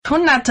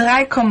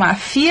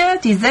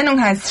103,4. Die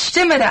Sendung heißt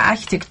Stimme der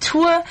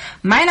Architektur.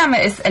 Mein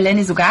Name ist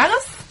Eleni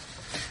Sugaris.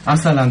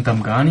 Arsalan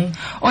Damghani.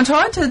 Und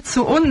heute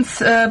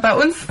bei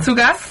uns zu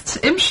Gast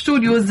im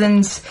Studio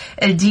sind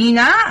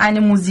Eldina,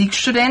 eine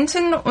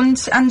Musikstudentin,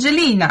 und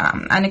Angelina,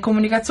 eine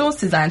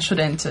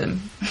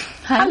Kommunikationsdesign-Studentin.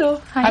 Hallo.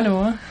 Hi.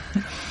 Hallo.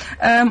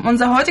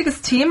 Unser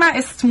heutiges Thema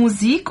ist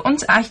Musik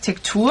und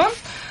Architektur.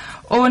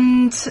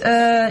 Und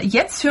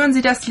jetzt hören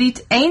Sie das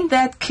Lied Ain't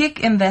That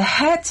Kick in the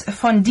Head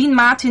von Dean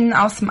Martin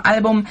aus dem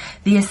Album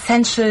The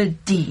Essential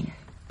Dean.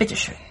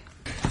 Bitteschön.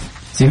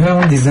 Sie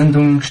hören die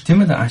Sendung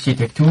Stimme der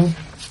Architektur.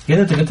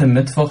 Jeder dritte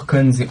Mittwoch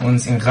können Sie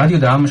uns in Radio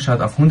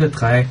Darmstadt auf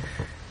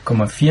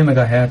 103,4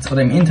 MHz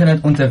oder im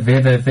Internet unter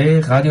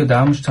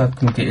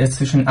www.radiodarmstadt.de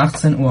zwischen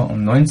 18 Uhr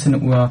und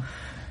 19 Uhr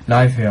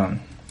live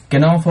hören.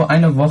 Genau vor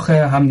einer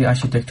Woche haben die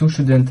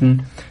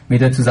Architekturstudenten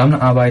mit der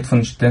Zusammenarbeit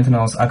von Studenten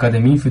aus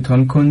Akademie für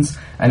Tonkunst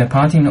eine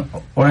Party im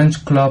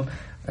Orange Club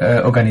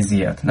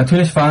organisiert.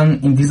 Natürlich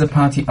waren in dieser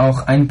Party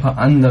auch ein paar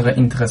andere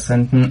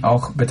Interessenten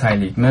auch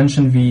beteiligt.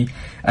 Menschen wie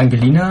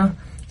Angelina,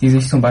 die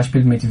sich zum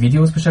Beispiel mit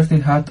Videos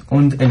beschäftigt hat,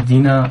 und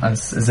Eldina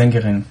als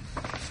Sängerin.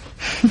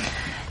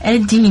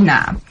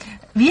 Eldina.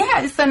 Wie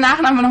ist dein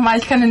Nachname nochmal?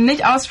 Ich kann ihn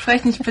nicht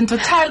aussprechen. Ich bin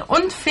total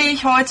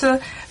unfähig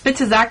heute.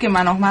 Bitte sag ihn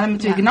mal nochmal,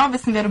 damit wir genau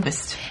wissen, wer du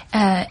bist.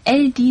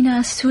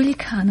 Eldina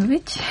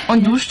Sulikanovic.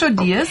 Und du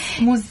studierst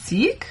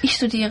Musik? Ich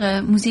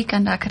studiere Musik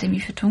an der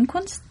Akademie für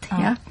Tonkunst.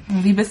 Ah. Ja.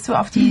 Und wie bist du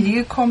auf die Idee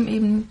gekommen,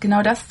 eben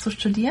genau das zu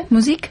studieren?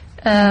 Musik?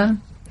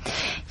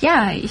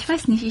 Ja, ich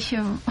weiß nicht. Ich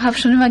habe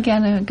schon immer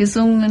gerne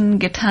gesungen,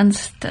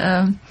 getanzt.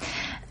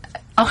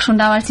 Auch schon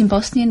damals in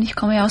Bosnien. Ich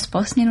komme ja aus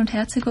Bosnien und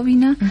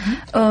Herzegowina.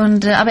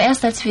 Und aber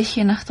erst als wir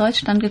hier nach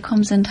Deutschland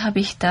gekommen sind, habe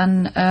ich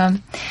dann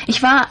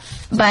ich war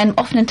bei einem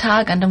offenen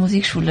Tag an der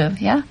Musikschule,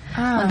 ja.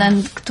 Und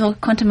dann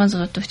konnte man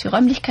so durch die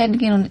Räumlichkeiten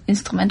gehen und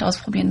Instrumente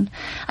ausprobieren.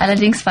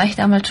 Allerdings war ich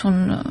damals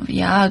schon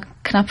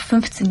knapp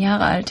 15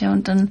 Jahre alt, ja.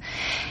 Und dann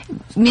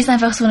mir ist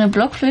einfach so eine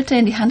Blockflöte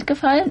in die Hand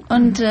gefallen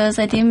und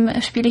seitdem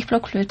spiele ich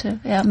Blockflöte.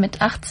 Ja,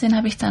 mit 18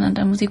 habe ich dann an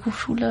der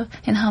Musikhochschule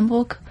in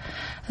Hamburg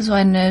so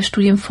eine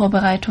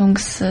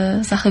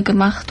Studienvorbereitungssache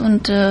gemacht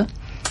und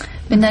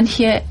bin dann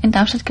hier in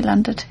Darmstadt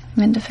gelandet,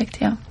 im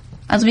Endeffekt, ja.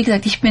 Also wie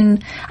gesagt, ich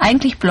bin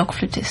eigentlich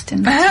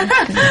Blockflötistin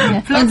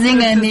und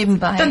singe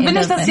nebenbei. Dann bin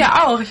ich das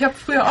ja auch. Ich habe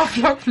früher auch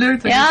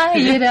Blockflöte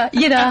gespielt. Ja,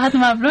 jeder hat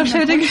mal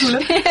Blockflöte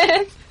gespielt.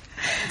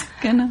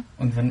 Genau.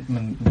 Und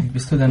wie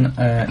bist du dann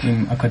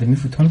in Akademie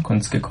für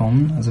Tonkunst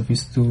gekommen? Also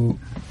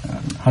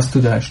hast du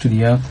da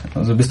studiert?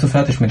 Also bist du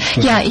fertig mit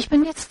Studium? Ja, ich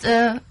bin jetzt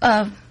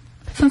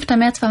 5.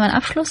 März war mein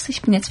Abschluss.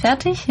 Ich bin jetzt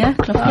fertig, ja,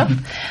 klopf, klopf.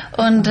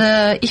 Und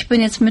ich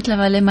bin jetzt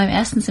mittlerweile in meinem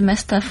ersten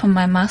Semester von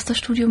meinem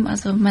Masterstudium,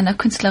 also meiner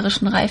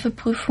künstlerischen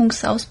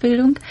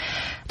Reifeprüfungsausbildung.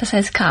 Das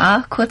heißt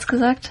KA, kurz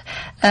gesagt,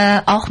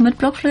 auch mit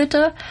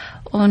Blockflöte.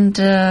 Und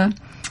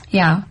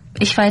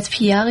ich war jetzt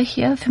 4 Jahre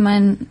hier für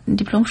mein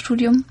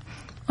Diplomstudium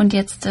und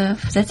jetzt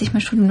setze ich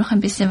mein Studium noch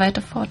ein bisschen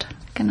weiter fort.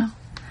 Genau.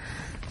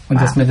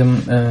 Und das mit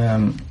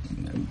dem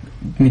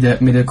mit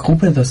der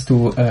Gruppe, dass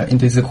du in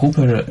dieser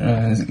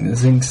Gruppe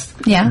singst,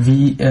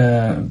 wie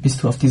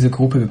bist du auf diese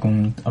Gruppe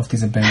gekommen, auf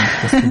diese Band?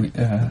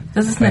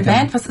 Das ist eine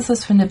Band. Was ist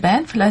das für eine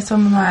Band? Vielleicht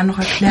sollen wir mal noch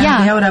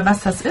erklären, wer oder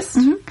was das ist.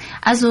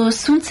 Also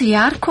Sunce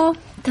Jarko,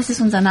 das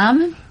ist unser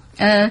Name.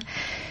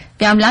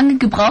 Wir haben lange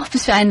gebraucht,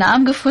 bis wir einen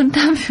Namen gefunden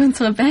haben für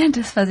unsere Band.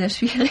 Das war sehr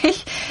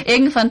schwierig.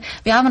 Irgendwann,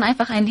 wir haben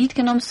einfach ein Lied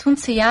genommen.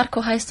 Sunce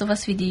Jarko heißt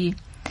sowas wie die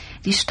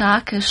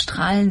starke,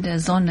 strahlende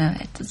Sonne.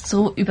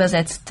 So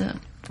übersetzt,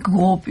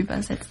 grob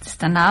übersetzt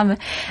ist der Name.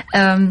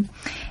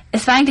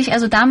 Es war eigentlich,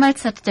 also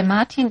damals hat der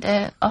Martin,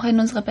 der auch in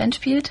unserer Band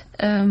spielt,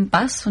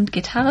 Bass und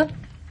Gitarre,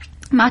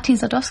 Martin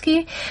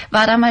Sadowski,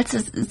 war damals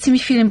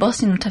ziemlich viel in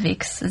Bosnien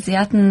unterwegs. Sie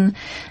hatten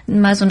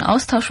mal so einen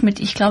Austausch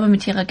mit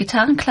ihrer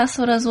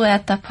Gitarrenklasse oder so. Er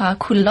hat da ein paar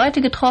coole Leute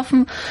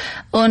getroffen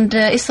und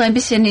ist so ein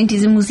bisschen in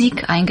diese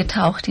Musik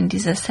eingetaucht, in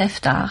diese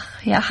Sevdah.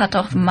 Ja, hat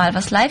auch mal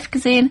was live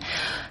gesehen,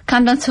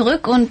 kam dann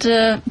zurück und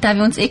da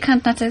wir uns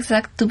kannten, hat er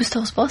gesagt, du bist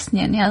doch aus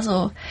Bosnien, ja,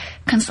 so,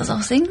 kannst du das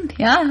auch singen?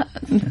 Ja,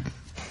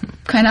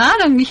 keine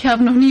Ahnung, ich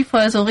habe noch nie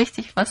vorher so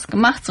richtig was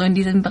gemacht, so in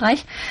diesem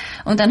Bereich.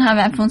 Und dann haben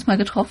wir einfach uns mal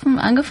getroffen,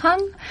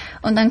 angefangen.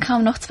 Und dann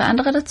kamen noch 2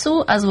 andere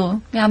dazu.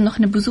 Also wir haben noch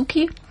eine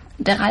Bouzouki.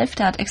 Der Ralf,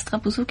 der hat extra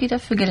Bouzouki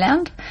dafür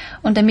gelernt.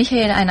 Und der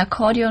Michael ein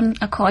Akkordeon.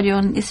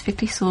 Akkordeon ist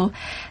wirklich so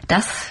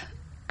das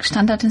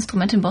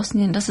Standardinstrument in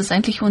Bosnien. Das ist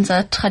eigentlich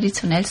unser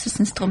traditionellstes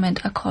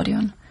Instrument,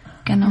 Akkordeon.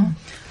 Genau.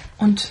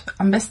 Und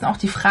am besten auch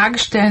die Frage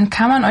stellen,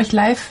 kann man euch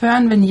live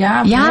hören? Wenn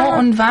ja, wo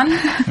und wann?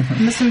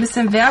 Wir müssen ein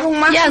bisschen Werbung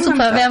machen. Ja,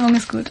 super, Werbung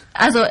ist gut.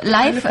 Also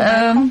live,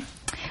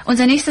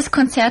 unser nächstes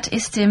Konzert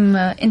ist in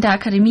der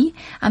Akademie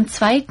am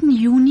 2.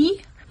 Juni,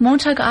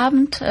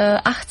 Montagabend,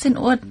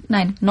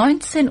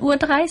 19:30 Uhr,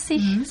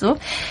 so.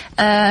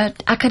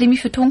 Akademie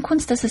für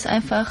Tonkunst, das ist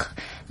einfach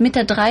mit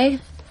der 3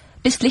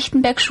 bis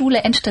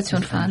Lichtenberg-Schule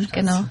Endstation fahren.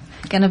 Genau,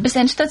 bis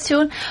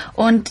Endstation.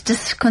 Und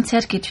das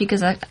Konzert geht, wie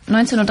gesagt,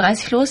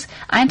 19:30 Uhr los.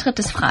 Eintritt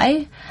ist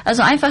frei.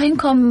 Also einfach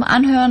hinkommen,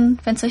 anhören.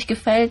 Wenn es euch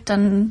gefällt,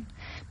 dann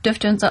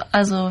dürft ihr uns,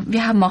 also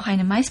wir haben auch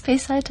eine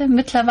MySpace-Seite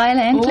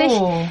mittlerweile endlich.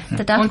 Oh.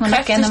 Da darf und man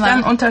auch gerne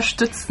dann mal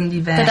unterstützen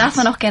die Band. Da darf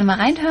man auch gerne mal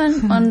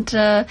reinhören. Und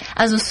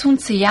also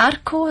Sunce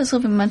Jarko,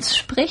 so wie man es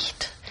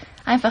spricht,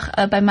 einfach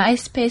bei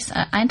MySpace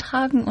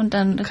eintragen und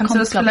dann Kannst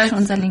kommt, glaube ich, schon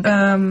unser Link.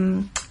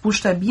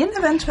 Buchstabieren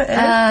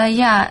eventuell?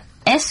 Ja,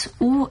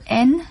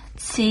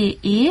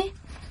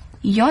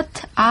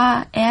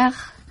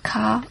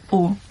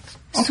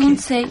 SUNCEJARKO. Okay.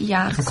 Sunce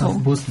Das ist auf Jarko.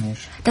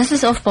 Bosnisch. Das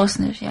ist auf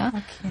Bosnisch, ja.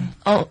 Okay.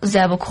 Auch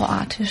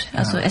Serbokroatisch.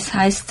 Also es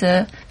heißt,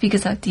 wie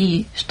gesagt,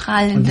 die Und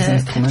strahlende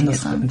dieses Instrument,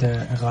 das kräftige Sound.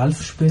 der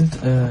Ralf spielt,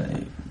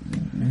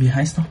 wie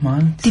heißt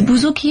nochmal? Die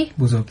Buzuki?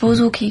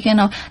 Buzuki.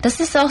 Genau. Das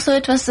ist auch so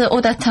etwas,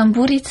 oder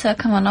Tamburica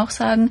kann man auch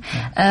sagen.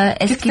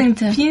 Es Gibt in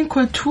vielen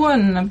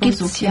Kulturen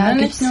Buzuki, ja,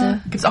 ne?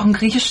 Gibt's auch im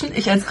Griechischen?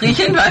 Ich als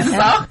Griechin weiß es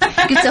auch.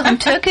 Gibt's auch im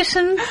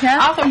Türkischen,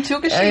 ja. Auch im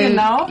Türkischen,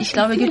 genau. Ich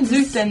glaube, in gibt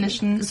vielen es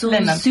südländischen so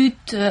Ländern.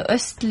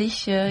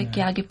 südöstliche,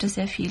 ja, gibt es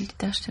sehr viel,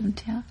 das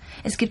stimmt, ja.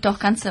 Es gibt auch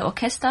ganze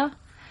Orchester,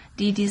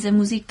 die diese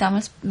Musik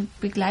damals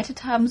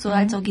begleitet haben, so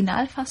als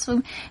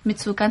Originalfassung mit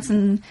so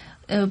ganzen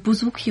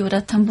Buzuki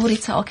oder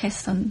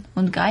Tamburica-Orchestern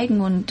und Geigen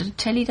und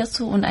Celli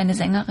dazu und eine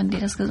Sängerin, die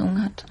das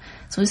gesungen hat.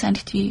 So ist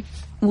eigentlich die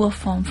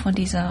Urform von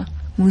dieser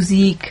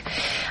Musik.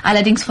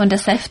 Allerdings von der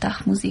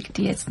Sevdah-Musik,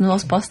 die jetzt nur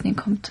aus Bosnien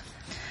kommt.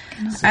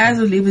 Genau.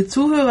 Also, liebe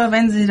Zuhörer,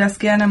 wenn Sie das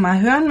gerne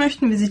mal hören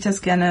möchten, wie sich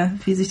das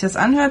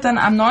anhört, dann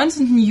am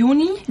 19.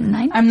 Juni.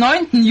 Nein. Am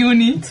 9.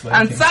 Juni.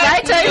 Am 2. 2.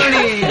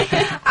 Juni.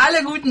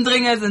 Alle guten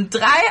Dinge sind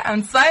 3.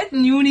 Am 2.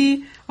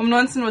 Juni um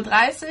 19.30 Uhr.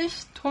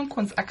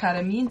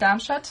 Tonkunstakademie in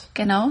Darmstadt.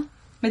 Genau.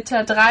 Mit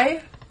der 3.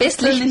 Bis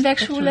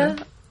Lichtenberg-Schule.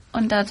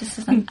 Und da ist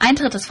es dann,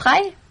 Eintritt ist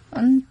frei.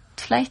 Und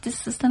vielleicht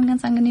ist es dann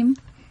ganz angenehm.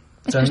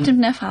 Ist Dann bestimmt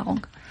eine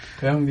Erfahrung.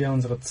 Hören wir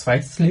unser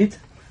zweites Lied.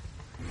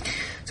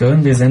 So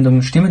hören wir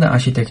Sendung Stimme der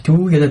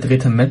Architektur. Jeder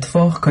dritte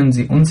Mittwoch können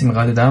Sie uns im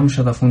Radio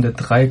Darmstadt auf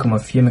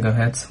 103,4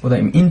 MHz oder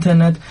im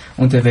Internet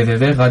unter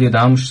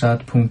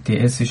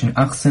www.radiodarmstadt.de zwischen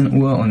 18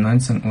 Uhr und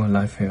 19 Uhr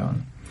live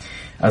hören.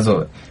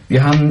 Also,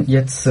 wir haben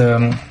jetzt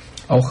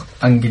auch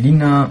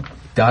Angelina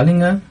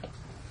Dahlinger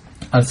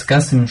als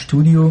Gast im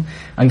Studio.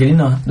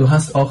 Angelina, du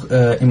hast auch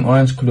im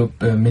Orange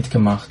Club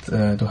mitgemacht.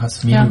 Du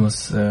hast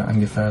Videos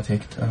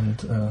angefertigt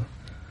und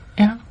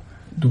Ja,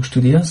 du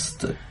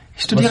studierst...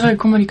 ich studiere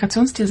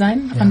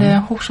Kommunikationsdesign an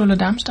der Hochschule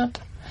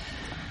Darmstadt.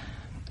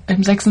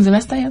 Im 6.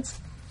 Semester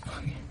jetzt.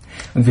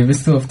 Und wie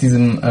bist du auf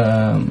diesen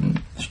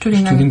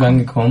Studiengang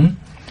gekommen?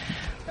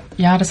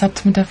 Ja, das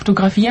hat mit der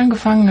Fotografie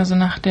angefangen, also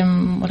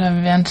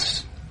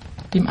während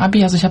dem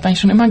Abi. Also ich habe eigentlich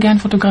schon immer gern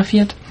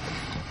fotografiert.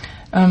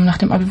 Nach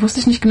dem Abi wusste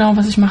ich nicht genau,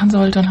 was ich machen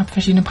sollte und habe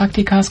verschiedene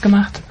Praktikas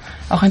gemacht,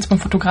 auch eins beim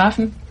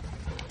Fotografen.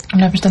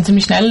 Und habe mich dann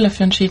ziemlich schnell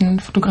dafür entschieden,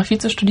 Fotografie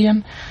zu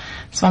studieren.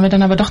 Das war mir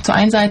dann aber doch zu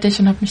einseitig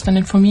und habe mich dann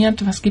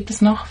informiert, was gibt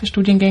es noch für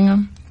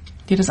Studiengänge,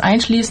 die das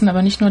einschließen,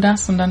 aber nicht nur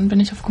das. Und dann bin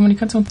ich auf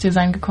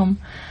Kommunikationsdesign gekommen.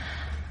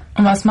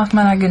 Und was macht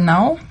man da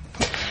genau?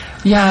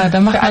 Ja, da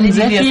macht alle, man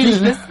sehr die es nicht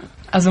viel. wissen.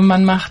 Also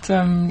man macht,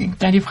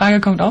 die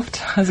Frage kommt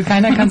oft, also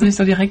keiner kann sich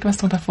so direkt was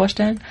darunter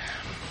vorstellen.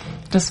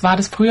 Das war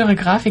das frühere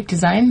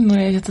Grafikdesign, nur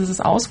jetzt ist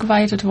es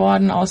ausgeweitet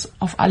worden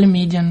auf alle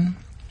Medien.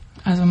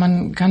 Also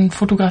man kann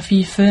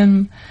Fotografie,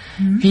 Film,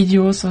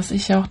 Videos, was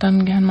ich ja auch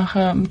dann gern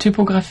mache,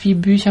 Typografie,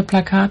 Bücher,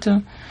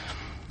 Plakate,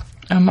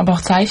 aber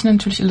auch Zeichnen,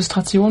 natürlich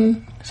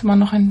Illustrationen ist immer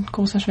noch ein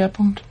großer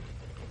Schwerpunkt.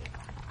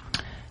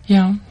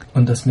 Ja.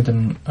 Und das mit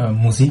dem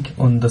Musik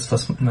und das,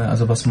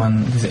 was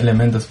man, diese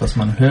Elemente, das, was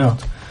man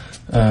hört,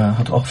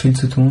 hat auch viel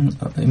zu tun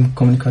in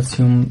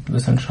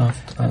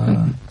Kommunikationswissenschaft.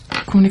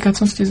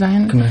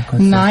 Kommunikationsdesign?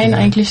 Nein,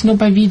 eigentlich nur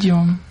bei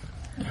Video.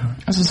 Ja.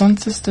 Also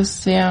sonst ist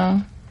das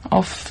sehr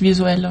auf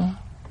visuelle,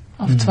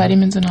 auf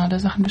zweidimensionale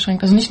Sachen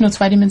beschränkt. Also nicht nur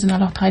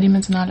zweidimensional, auch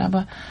dreidimensional,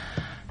 aber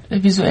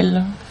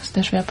visuelle ist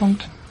der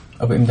Schwerpunkt.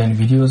 Aber in deinen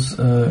Videos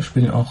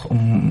spielen auch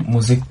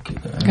Musik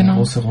eine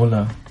große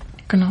Rolle.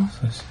 Genau.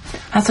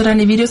 Hast du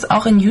deine Videos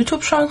auch in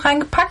YouTube schon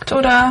reingepackt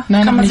oder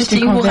Nein, kann man nicht, sich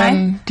die irgendwo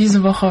rein?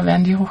 Diese Woche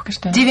werden die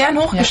hochgestellt. Die werden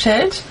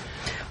hochgestellt? Ja.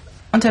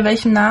 Unter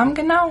welchem Namen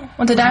genau?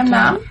 Unter deinem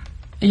Namen?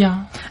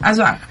 Ja.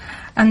 Also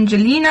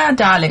Angelina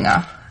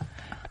Dahlinger.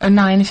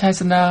 Nein, ich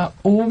heiße da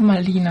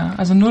Malina,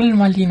 also Null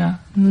Malina.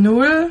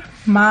 Null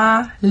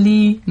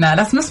Malina.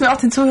 Das müssen wir auch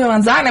den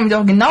Zuhörern sagen, damit die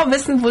auch genau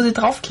wissen, wo sie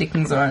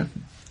draufklicken sollen.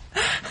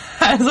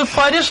 Also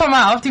freu dir schon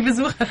mal auf die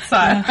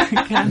Besucherzahl.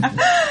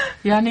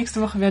 Ja,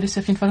 nächste Woche werde ich es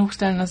auf jeden Fall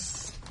hochstellen.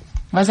 Das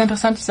war sehr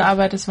interessant, diese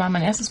Arbeit. Das war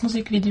mein erstes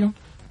Musikvideo.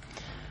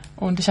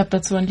 Und ich habe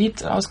dazu ein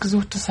Lied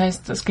ausgesucht, das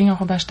heißt, es ging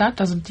auch über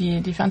Stadt. Also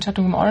die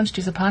Veranstaltung im Orange,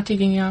 diese Party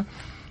ging ja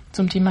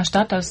zum Thema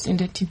Stadt als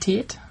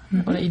Identität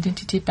oder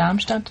Identität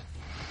Darmstadt.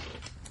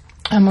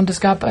 Und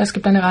es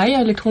gibt eine Reihe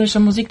elektronischer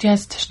Musik, die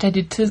heißt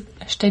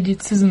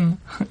Städtizism.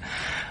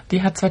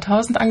 Die hat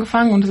 2000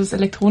 angefangen und es ist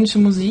elektronische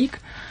Musik,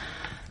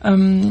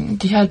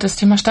 die halt das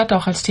Thema Stadt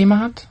auch als Thema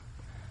hat,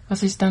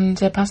 was ich dann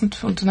sehr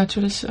passend und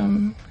natürlich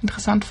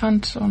interessant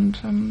fand. Und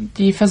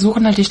die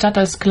versuchen halt die Stadt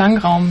als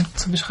Klangraum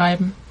zu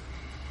beschreiben.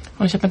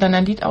 Und ich habe mir dann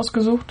ein Lied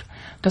ausgesucht,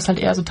 das halt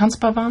eher so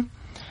tanzbar war.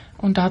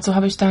 Und dazu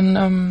habe ich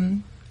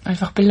dann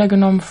einfach Bilder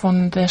genommen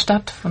von der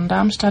Stadt, von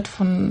Darmstadt,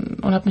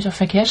 und habe mich auf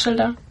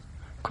Verkehrsschilder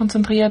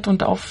konzentriert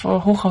und auf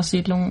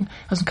Hochhaussiedlungen.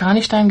 Also in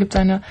Kranichstein gibt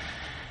es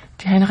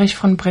die Heinrich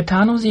von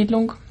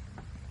Brentano-Siedlung.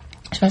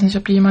 Ich weiß nicht,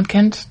 ob die jemand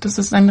kennt. Das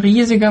ist ein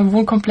riesiger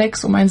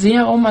Wohnkomplex um einen See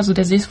herum. Also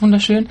der See ist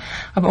wunderschön,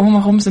 aber oben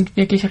herum sind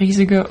wirklich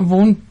riesige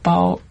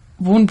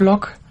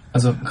Wohnblock.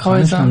 Also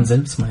Kranichstein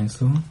selbst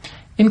meinst du?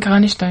 In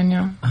Kranichstein,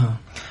 ja. Aha.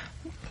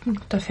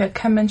 Da fährt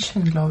kein Mensch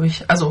hin, glaube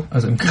ich. Also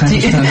im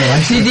Kranichstein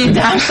die in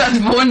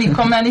Darmstadt wohnen, die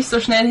kommen ja nicht so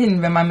schnell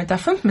hin. Wenn man mit der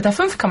 5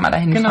 kann man da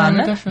hinfahren,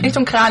 genau, ne?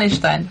 Richtung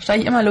Kranichstein.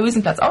 Steige ich immer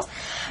Luisenplatz aus.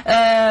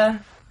 Wir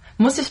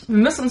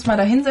müssen uns mal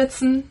da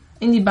hinsetzen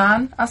in die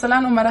Bahn,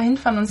 Arsalan, und mal da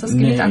hinfahren und uns das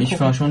Gebiet angucken. Ich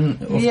war schon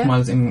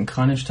oftmals im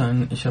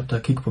Kranichstein. Ich habe da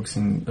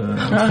Kickboxing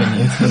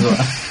trainiert. Also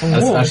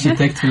als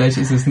Architekt vielleicht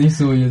ist es nicht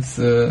so jetzt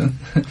gerade.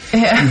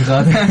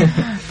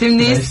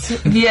 Demnächst,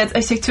 wir als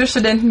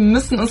Architekturstudenten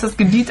müssen uns das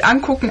Gebiet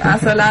angucken.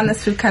 Arsalan,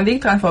 es führt kein Weg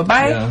dran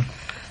vorbei. Ja.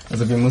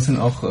 Also wir müssen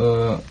auch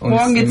uns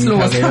Morgen geht's in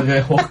los.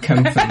 Karriere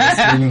hochkämpfen,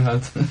 deswegen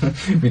halt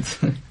mit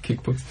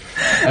Kickbox.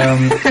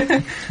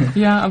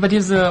 Ja, aber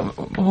diese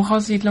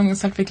Hochhaussiedlung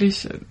ist halt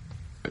wirklich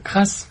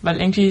krass,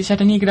 weil irgendwie, ich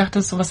hätte nie gedacht,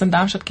 dass es sowas in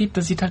Darmstadt gibt.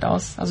 Das sieht halt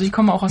aus. Also ich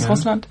komme auch aus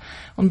Russland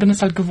und bin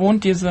es halt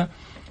gewohnt, diese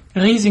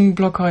riesigen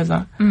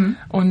Blockhäuser. Mhm.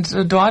 Und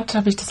dort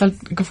habe ich das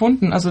halt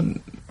gefunden. Also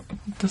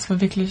das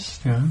war wirklich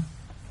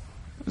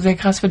sehr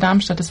krass für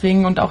Darmstadt.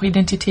 Deswegen und auch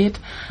Identität,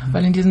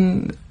 weil in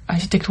diesen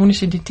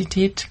architektonische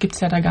Identität gibt's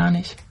ja da gar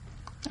nicht.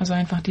 Also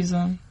einfach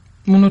diese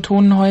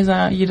monotonen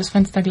Häuser, jedes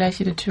Fenster gleich,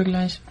 jede Tür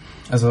gleich.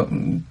 Also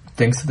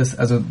denkst du, das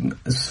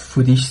ist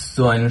für dich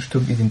so ein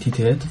Stück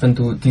Identität, wenn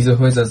du diese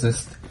Häuser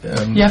siehst?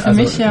 Ja, für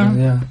mich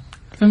ja.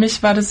 Für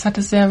mich hat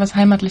es sehr was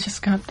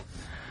Heimatliches gehabt.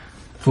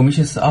 Für mich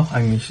ist es auch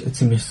eigentlich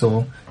ziemlich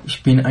so.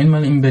 Ich bin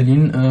einmal in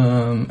Berlin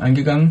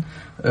eingefahren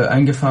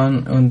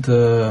und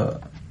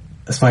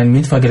es war eine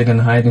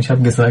Mietfahrgelegenheit und ich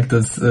habe gesagt,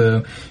 dass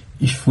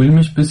ich fühle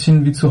mich ein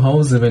bisschen wie zu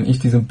Hause, wenn ich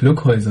diese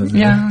Blockhäuser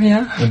sehe. Ja,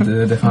 ja. Und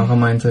der Fahrer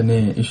meinte,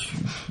 nee,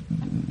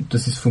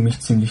 das ist für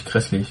mich ziemlich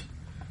grässlich.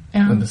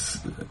 Ja. Und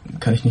das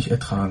kann ich nicht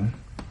ertragen.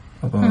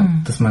 Aber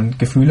dass man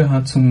Gefühle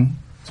hat zum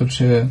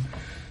solche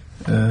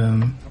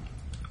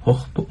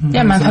Hochpuppen.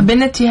 Ja, man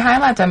verbindet die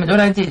Heimat damit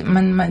oder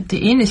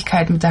die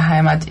Ähnlichkeit mit der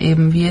Heimat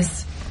eben, wie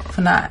es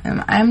in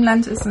einem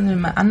Land ist und in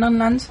einem anderen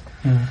Land.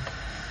 Ja.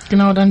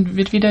 Genau, dann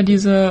wird wieder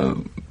diese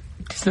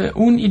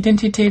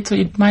Unidentität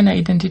zu meiner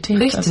Identität.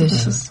 Richtig. Also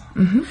das ist,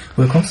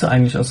 Woher kommst du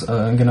eigentlich aus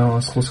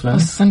Russland?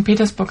 Aus St.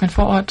 Petersburg, ein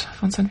Vorort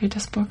von St.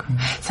 Petersburg.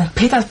 St.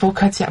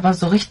 Petersburg hört sich aber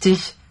so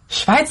richtig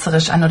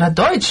schweizerisch an oder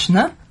deutsch,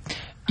 ne?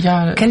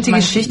 Ja. Kennt die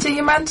Geschichte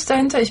jemand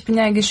dahinter? Ich bin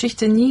ja in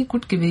Geschichte nie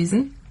gut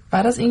gewesen.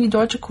 War das irgendwie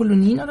deutsche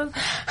Kolonien oder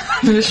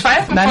so? Wir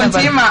schweifen vom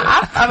Thema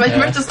ab, aber ich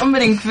möchte es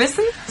unbedingt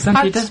wissen. St.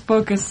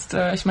 Petersburg ist,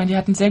 ich meine, die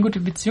hatten sehr gute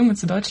Beziehungen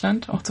zu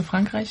Deutschland, auch zu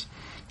Frankreich.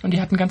 Und die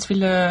hatten ganz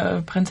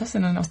viele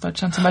Prinzessinnen aus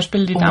Deutschland. Zum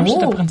Beispiel die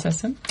Darmstädter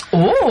Prinzessin.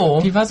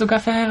 Oh. Die war sogar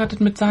verheiratet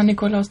mit Zar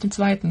Nikolaus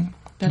II.,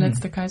 der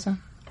letzte Kaiser.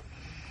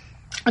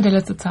 Der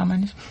letzte Zar,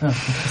 meine ich. Ja,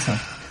 interessant.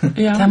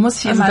 Ja. Da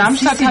muss ich also immer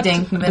Darmstadt Sissi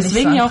denken, wenn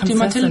deswegen ich ja auch die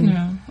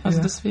Mathildenhöhe.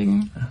 Also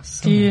deswegen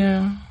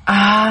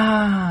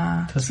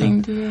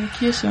deswegen die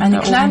Kirche.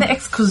 Eine kleine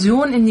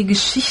Exkursion in die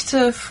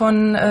Geschichte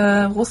von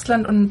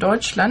Russland und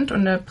Deutschland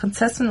und der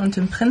Prinzessin und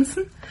dem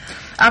Prinzen.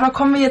 Aber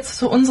kommen wir jetzt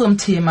zu unserem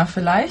Thema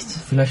vielleicht.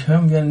 Vielleicht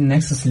hören wir ein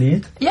nächstes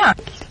Lied. Ja.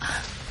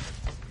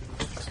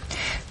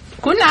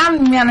 Guten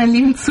Abend, meine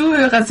lieben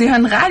Zuhörer. Sie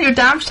hören Radio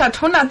Darmstadt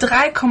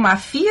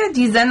 103,4.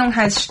 Die Sendung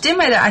heißt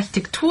Stimme der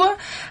Architektur.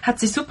 Hat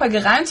sich super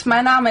gereimt.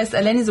 Mein Name ist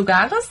Eleni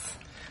Sugaris.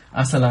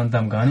 Arsalan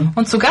Damgani.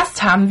 Und zu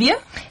Gast haben wir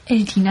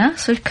Eltina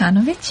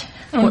Sulkanovic.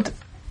 Und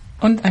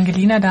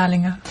Angelina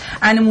Dahlinger.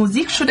 Eine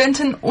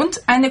Musikstudentin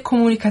und eine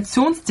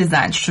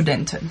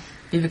Kommunikationsdesignstudentin,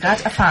 wie wir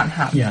gerade erfahren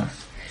haben. Ja.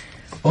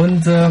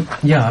 Und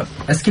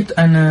es gibt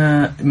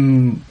eine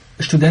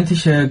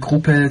studentische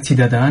Gruppe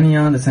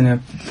Cidadania, das ist ein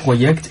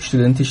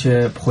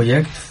studentische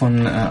Projekt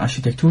von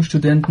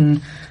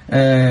Architekturstudenten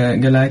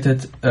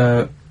geleitet.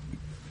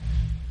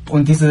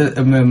 Und diese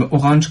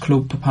Orange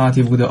Club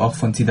Party wurde auch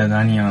von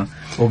Cidadania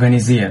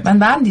organisiert. Wann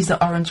war denn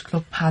diese Orange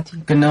Club Party?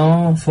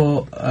 Genau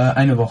vor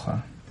einer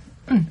Woche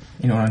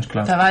in Orange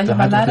Club. Da war ich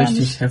aber hat leider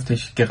richtig nicht.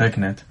 heftig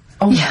geregnet.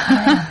 Oh ja,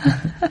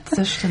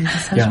 das stimmt,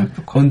 das habe ich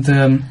mitbekommen. Und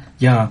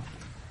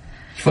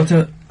ich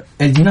wollte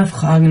Eldina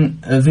fragen,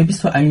 wie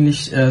bist du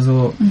eigentlich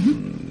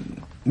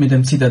mit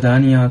dem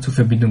Cidadania zur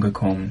Verbindung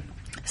gekommen?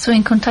 So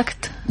in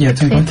Kontakt? Ja,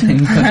 in Kontakt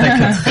getreten.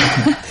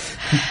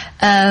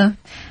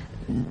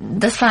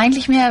 Das war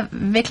eigentlich mehr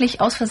wirklich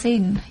aus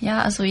Versehen.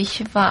 Ja, also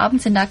ich war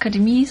abends in der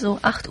Akademie, so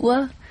 8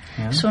 Uhr,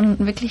 schon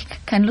wirklich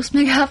keine Lust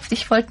mehr gehabt.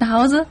 Ich wollte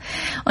nach Hause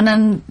und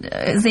dann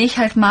sehe ich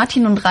halt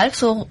Martin und Ralf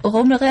so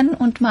rumrennen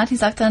und Martin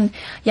sagt dann,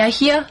 ja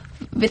hier,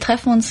 wir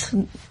treffen uns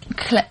im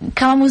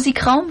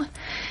Kammermusikraum.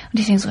 Und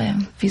ich denke so, ja,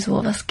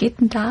 wieso, was geht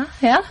denn da?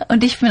 Ja,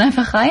 und ich bin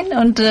einfach rein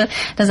und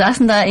da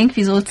saßen da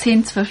irgendwie so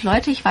 10, 12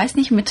 Leute, ich weiß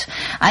nicht, mit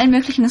allen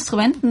möglichen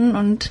Instrumenten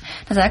und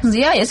da sagten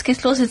sie, ja, jetzt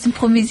geht's los, jetzt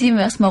improvisieren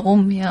wir erstmal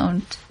rum, ja,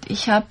 und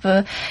ich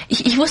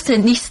wusste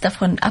nichts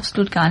davon,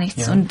 absolut gar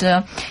nichts. Ja. Und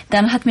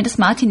dann hat mir das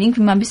Martin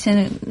irgendwie mal ein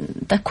bisschen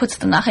da kurz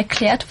danach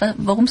erklärt,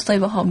 worum es da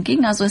überhaupt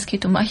ging. Also es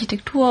geht um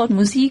Architektur und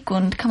Musik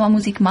und kann man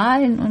Musik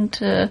malen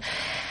und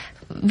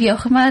wie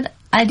auch immer,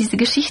 all diese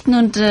Geschichten.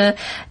 Und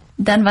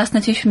dann war es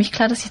natürlich für mich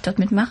klar, dass ich dort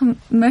mitmachen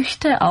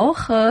möchte,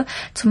 auch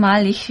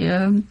zumal ich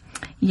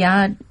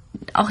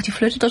auch die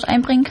Flöte dort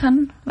einbringen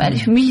kann, weil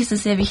für mich ist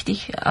es sehr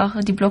wichtig, auch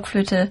die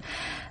Blockflöte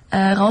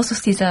raus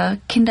aus dieser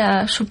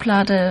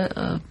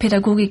Kinderschublade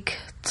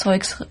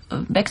Pädagogik-Zeugs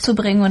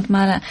wegzubringen und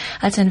mal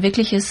als ein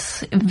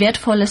wirkliches,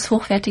 wertvolles,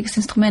 hochwertiges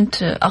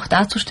Instrument auch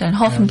darzustellen,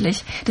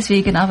 hoffentlich. Ja.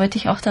 Deswegen arbeite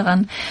ich auch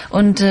daran.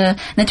 Und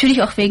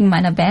natürlich auch wegen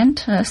meiner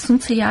Band,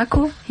 Sunce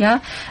Jako,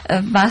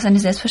 war es eine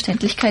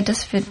Selbstverständlichkeit,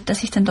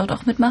 dass ich dann dort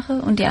auch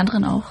mitmache und die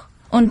anderen auch.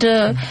 Und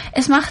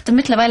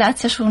mittlerweile hat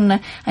es ja schon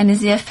eine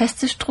sehr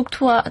feste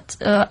Struktur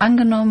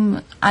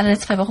angenommen, alle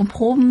 2 Wochen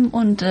Proben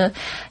und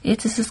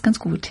jetzt ist es ganz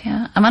gut,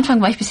 ja. Am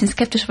Anfang war ich ein bisschen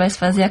skeptisch, weil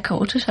es war sehr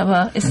chaotisch,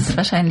 aber ist es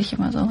wahrscheinlich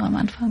immer so am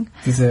Anfang.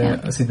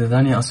 Diese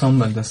Sidadania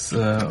Ensemble, das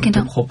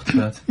geprobt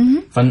wird,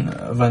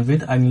 wann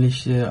wird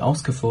eigentlich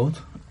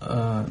ausgeführt?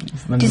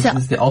 Das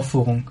ist die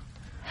Aufführung.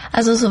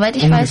 Also soweit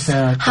ich weiß,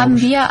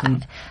 haben wir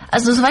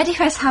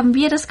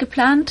das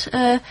geplant,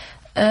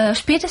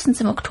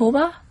 spätestens im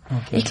Oktober.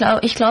 Okay.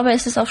 Ich glaube,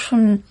 es ist auch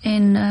schon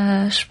in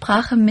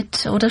Sprache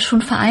oder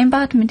schon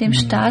vereinbart mit dem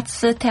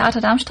Staatstheater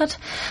Darmstadt,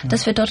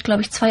 dass wir dort,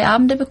 glaube ich, 2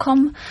 Abende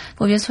bekommen,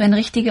 wo wir so eine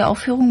richtige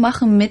Aufführung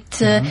machen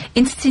mit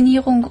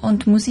Inszenierung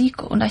und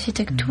Musik und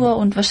Architektur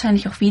und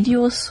wahrscheinlich auch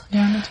Videos,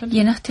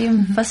 je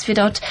nachdem, was wir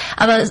dort.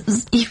 Aber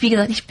wie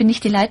gesagt, ich bin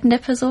nicht die leitende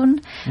Person,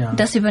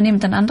 das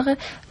übernehmen dann andere.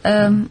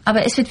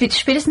 Aber es wird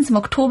spätestens im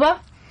Oktober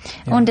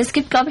und es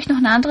gibt, glaube ich, noch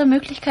eine andere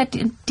Möglichkeit,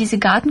 diese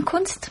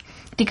Gartenkunst.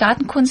 Die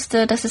Gartenkunst,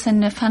 das ist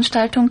eine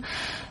Veranstaltung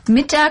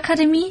mit der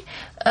Akademie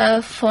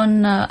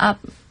von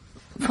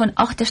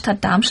auch der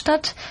Stadt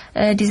Darmstadt.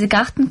 Diese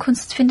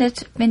Gartenkunst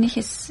findet, wenn ich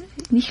es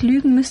nicht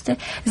lügen müsste,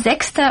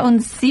 6.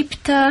 und 7.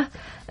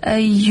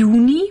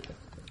 Juni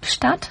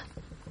statt.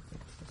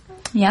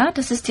 Ja,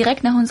 das ist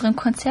direkt nach unserem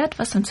Konzert,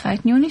 was am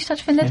 2. Juni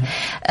stattfindet.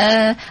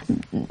 Ja.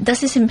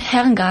 Das ist im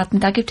Herrengarten.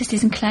 Da gibt es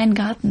diesen kleinen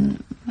Garten.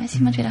 Weiß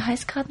jemand, wie der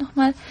heißt gerade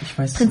nochmal? Ich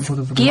weiß, Prinz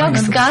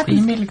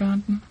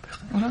Georgsgarten.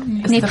 Oder?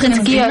 Nee,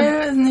 Prinz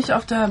Georg nicht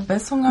auf der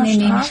Bessunger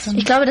Straße?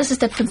 Ich glaube, das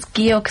ist der Prinz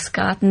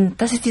Georgsgarten.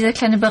 Das ist dieser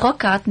kleine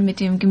Barockgarten mit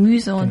dem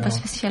Gemüse und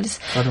was weiß ich alles.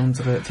 Gerade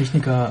unsere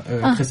Techniker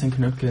Christian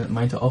Knöpke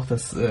meinte auch,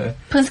 dass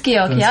Prinz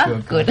Georg,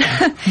 gut.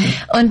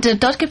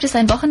 Und dort gibt es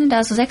ein Wochenende,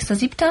 also 6.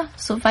 7.,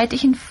 soweit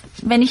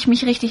wenn ich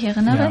mich richtig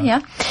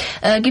erinnere,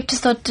 gibt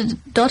es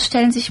dort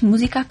stellen sich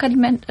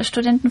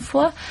Musikakademie-Studenten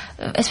vor.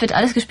 Es wird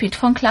alles gespielt,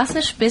 von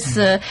klassisch bis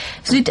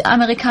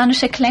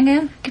südamerikanische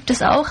Klänge gibt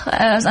es auch,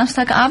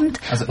 Samstagabend.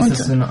 Also ist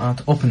das so eine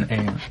Art Open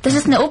Air? Das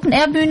ist eine Open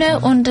Air Bühne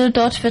und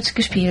dort wird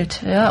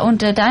gespielt. Ja,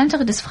 und der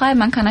Eintritt ist frei,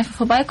 man kann einfach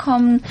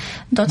vorbeikommen,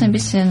 dort ein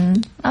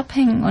bisschen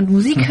abhängen und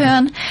Musik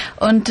hören.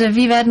 Und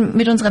wir werden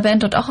mit unserer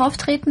Band dort auch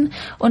auftreten.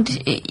 Und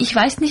ich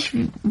weiß nicht,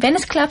 wenn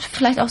es klappt,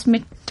 vielleicht auch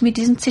mit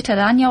diesem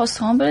Citadania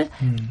Ensemble.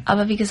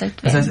 Aber wie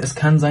gesagt... Das heißt, es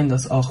kann sein,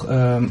 dass auch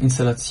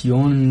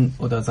Installationen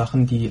oder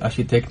Sachen, die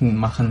Architekten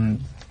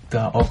machen,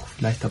 da auch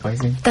vielleicht dabei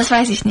sind? Das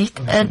weiß ich nicht.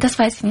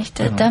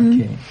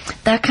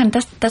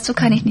 Dazu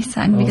kann ich nicht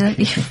sagen. Wie gesagt,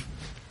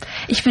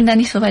 ich bin da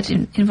nicht so weit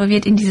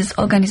involviert in dieses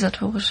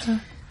Organisatorische.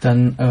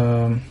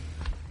 Dann,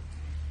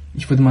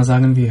 ich würde mal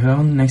sagen, wir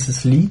hören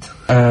nächstes Lied.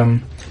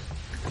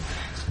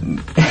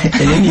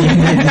 Eleni,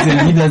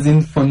 diese Lieder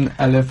sind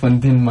alle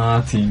von Dean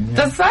Martin.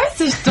 Ja. Das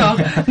weiß ich doch.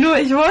 Nur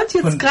ich wollte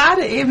jetzt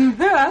gerade eben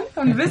hören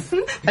und wissen,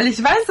 weil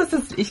ich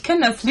weiß, ich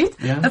kenne das Lied.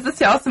 Ja? Das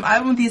ist ja aus dem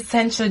Album The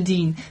Essential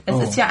Dean.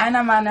 Das ist ja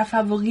einer meiner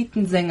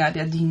Favoritensänger,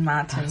 der Dean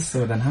Martin. Ach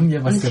so, dann haben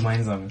wir was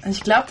Gemeinsames.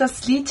 Ich glaube,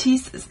 das Lied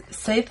hieß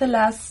Save the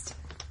Last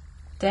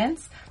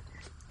Dance.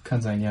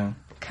 Kann sein, ja.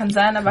 Kann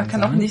sein, aber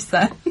kann auch nicht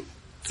sein.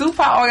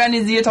 Super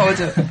organisiert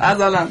heute,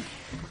 Asalan.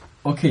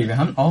 Okay, wir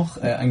haben auch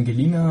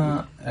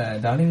Angelina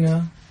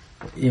Dahlinger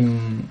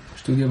im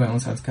Studio bei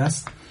uns als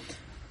Gast.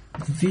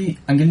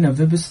 Angelina,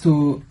 wie bist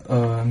du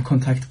in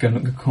Kontakt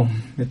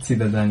gekommen mit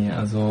Sidadania?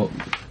 Also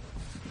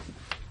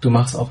du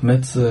machst auch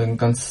mit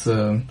ganz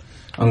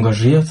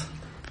engagiert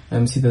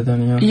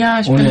Sidadania,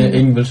 ja, ohne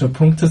irgendwelche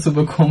Punkte zu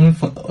bekommen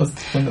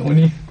von der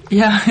Uni.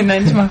 Ja,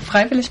 nein, ich mache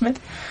freiwillig mit.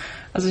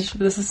 Also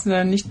das ist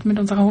nicht mit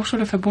unserer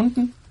Hochschule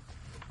verbunden.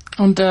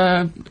 Und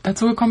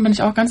dazu gekommen bin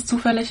ich auch ganz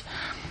zufällig.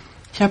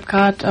 Ich habe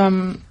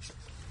gerade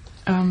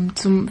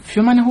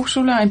für meine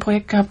Hochschule ein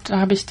Projekt gehabt, da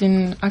habe ich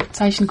den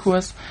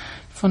Aktzeichenkurs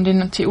von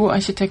den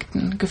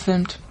TU-Architekten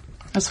gefilmt.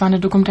 Das war eine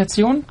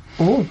Dokumentation.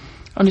 Oh.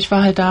 Und ich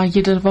war halt da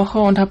jede Woche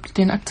und habe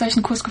den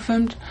Aktzeichenkurs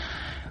gefilmt.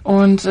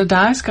 Und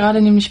da ist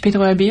gerade nämlich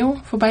Pedro Albeo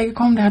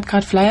vorbeigekommen, der hat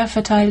gerade Flyer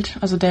verteilt,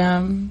 also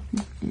der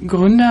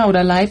Gründer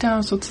oder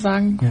Leiter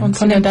sozusagen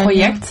von dem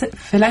Projekt.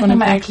 Vielleicht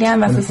nochmal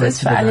erklären, was es ist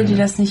für alle, die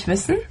das nicht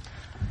wissen.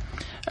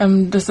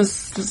 Das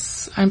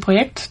ist ein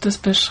Projekt, das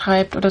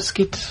beschreibt, oder das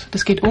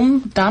geht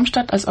um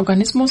Darmstadt als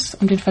Organismus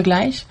und den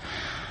Vergleich.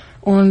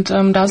 Und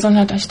da sollen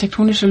halt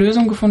architektonische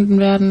Lösungen gefunden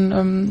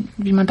werden,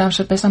 wie man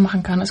Darmstadt besser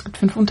machen kann. Es gibt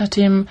 5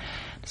 Unterthemen.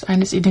 Das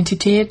eine ist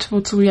Identität,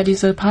 wozu ja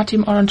diese Party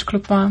im Orange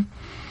Club war.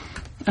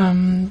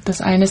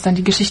 Das eine ist dann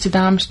die Geschichte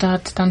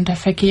Darmstadt, dann der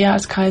Verkehr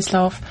als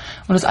Kreislauf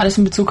und das alles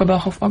in Bezug aber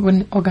auch auf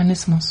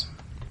Organismus.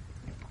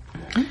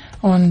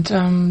 Und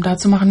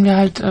dazu machen wir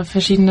halt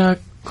verschiedene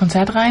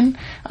Konzertreihen.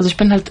 Also ich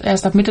bin halt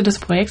erst ab Mitte des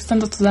Projekts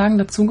dann sozusagen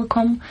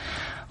dazugekommen.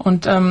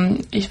 Und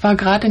ich war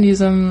gerade in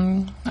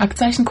diesem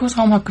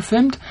Aktzeichen-Kursraum, habe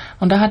gefilmt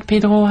und da hat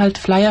Pedro halt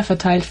Flyer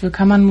verteilt für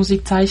Kann man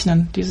Musik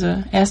zeichnen,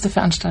 diese erste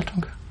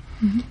Veranstaltung.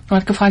 Und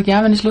hat gefragt,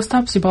 ja, wenn ich Lust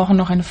habe, Sie brauchen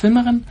noch eine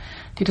Filmerin,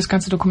 die das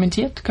Ganze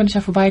dokumentiert, könnte ich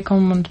ja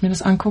vorbeikommen und mir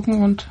das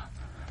angucken und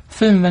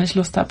filmen, wenn ich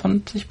Lust habe.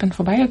 Und ich bin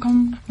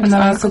vorbeigekommen. Und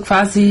dann hast du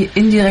quasi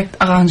indirekt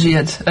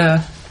arrangiert.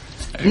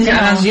 Nicht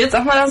arrangiert,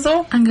 sag mal das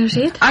so?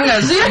 Engagiert?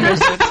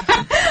 Engagiert.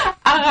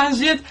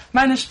 Arrangiert.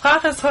 Meine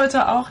Sprache ist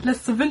heute auch,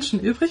 lässt zu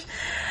wünschen übrig.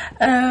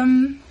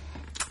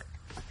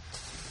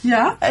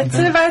 Ja,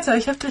 erzähl weiter.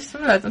 Ich habe dich so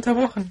weit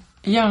unterbrochen.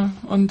 Ja,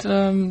 und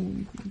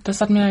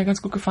das hat mir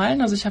ganz gut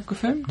gefallen. Also ich habe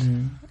gefilmt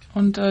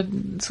und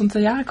Sunce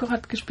Jarko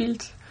hat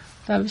gespielt.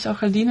 Da habe ich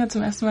auch Aldina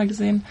zum ersten Mal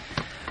gesehen.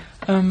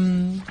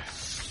 Also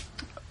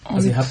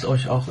ihr habt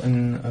euch auch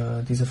in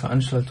dieser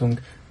Veranstaltung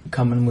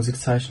Kann man Musik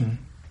zeichnen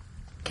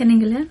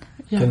Kennengelernt?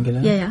 Ja.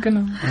 kennengelernt? Ja, ja.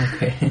 Genau.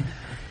 Okay.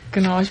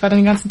 Genau, ich war dann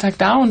den ganzen Tag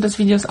da und das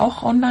Video ist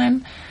auch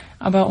online,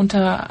 aber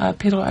unter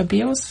Pedro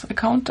Albeos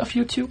Account auf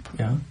YouTube.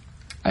 Ja.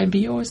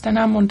 Albeo ist der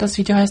Name und das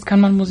Video heißt Kann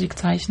man Musik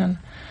zeichnen.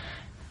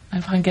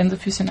 Einfach ein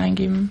Gänsefüßchen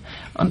eingeben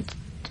und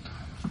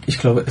Ich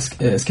glaube,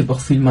 es gibt auch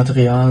viel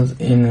Material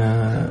in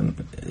der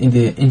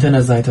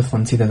Internetseite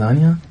von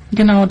Cidadania.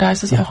 genau, da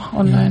ist es auch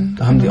online. Ja,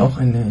 da haben die auch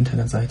eine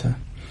Internetseite.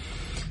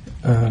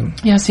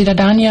 Ja,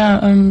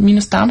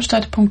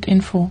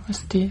 cidadania-darmstadt.info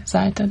ist die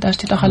Seite. Da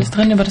steht auch alles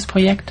drin über das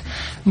Projekt,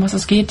 um was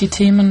es geht, die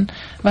Themen,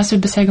 was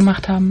wir bisher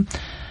gemacht haben.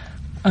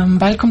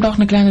 Bald kommt auch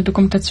eine kleine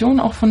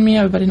Dokumentation auch von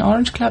mir über den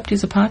Orange Club,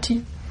 diese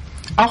Party.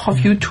 Auch auf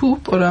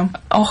YouTube, oder?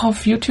 Auch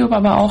auf YouTube,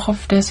 aber auch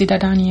auf der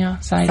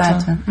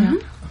Cidadania-Seite. Ja.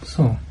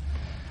 So.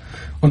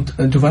 Und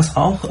du warst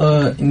auch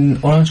in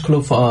Orange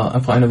Club vor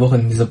einer Woche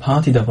in dieser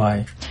Party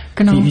dabei.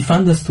 Genau. Wie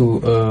fandest du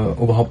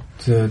überhaupt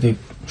die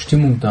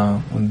Stimmung da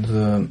und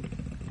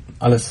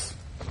alles,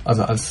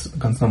 also als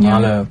ganz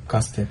normale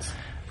Gast jetzt?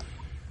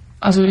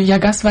 Also ja,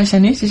 Gast war ich ja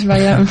nicht, ich war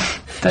ja... ich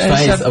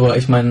weiß, aber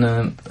ich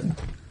meine,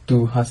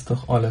 du hast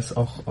doch alles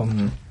auch,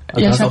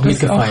 also hast auch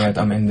mitgefeiert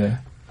am Ende.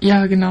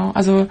 Ja, genau,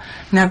 also...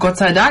 Na, Gott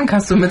sei Dank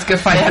hast du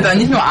mitgefeiert, dann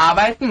nicht nur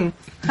arbeiten.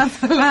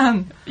 Hast du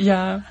lernen.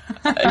 Ja,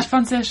 ich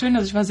fand es sehr schön,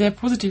 also ich war sehr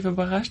positiv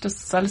überrascht, dass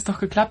das alles doch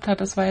geklappt hat.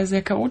 Das war ja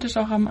sehr chaotisch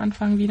auch am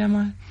Anfang wieder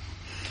mal.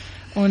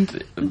 Und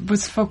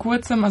bis vor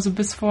kurzem, also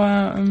bis vor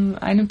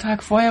einem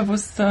Tag vorher,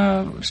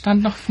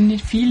 stand noch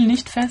viel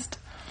nicht fest.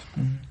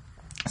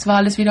 Es war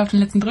alles wieder auf den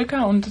letzten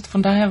Drücker und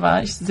von daher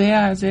war ich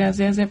sehr, sehr,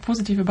 sehr, sehr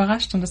positiv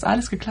überrascht und dass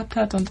alles geklappt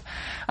hat und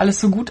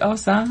alles so gut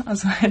aussah.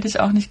 Also hätte ich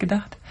auch nicht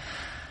gedacht.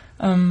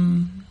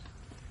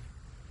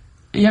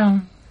 Ja,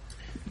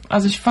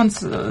 also ich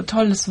fand's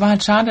toll. Es war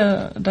halt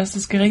schade, dass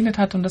es geregnet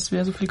hat und dass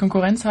wir so viel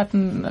Konkurrenz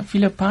hatten.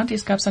 Viele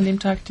Partys gab es an dem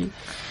Tag, die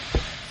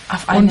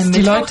auf einem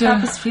Mittwoch Leute,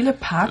 gab es viele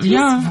Partys?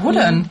 Ja, wo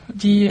denn?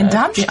 Die in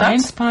Darmstadt?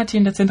 FB1-Party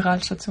in der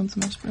Zentralstation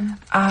zum Beispiel.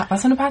 Ah,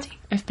 was für eine Party?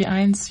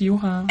 FB1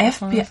 Jura.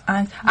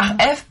 FB1. Ach,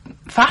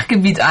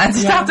 Fachgebiet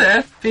 1. Ich dachte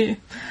FB.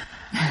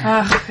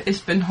 Ach,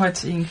 ich bin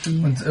heute irgendwie...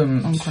 Und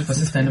was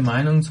ist deine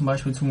Meinung zum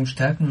Beispiel zu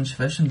Stärken und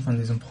Schwächen von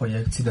diesem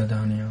Projekt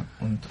Cidadania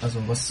und also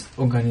was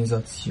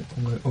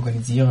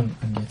Organisieren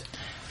angeht?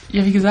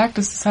 Ja, wie gesagt,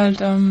 das ist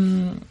halt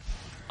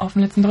auf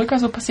dem letzten Drücker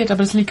so passiert,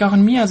 aber das liegt auch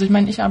in mir. Also ich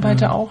meine, ich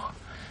arbeite auch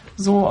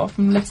so auf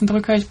dem letzten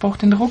Drücker, ich brauche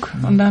den Druck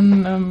und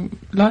dann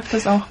läuft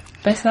es auch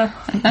besser.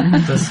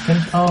 Das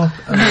kenne ich auch.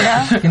 Also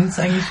ich finde es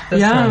eigentlich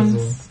besser. Ja, also.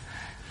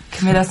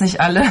 Kennen wir das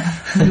nicht alle?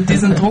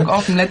 Diesen Druck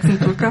auf dem letzten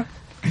Drücker?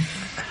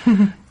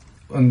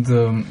 Und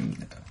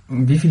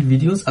wie viele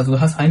Videos? Also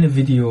du hast eine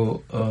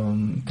Video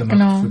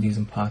gemacht für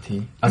diese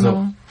Party.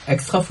 Also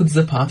extra für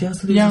diese Party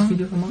hast du dieses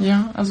Video gemacht?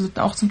 Ja, also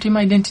auch zum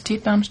Thema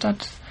Identität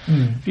Darmstadt.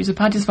 Für diese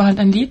Party, es war halt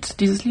ein Lied.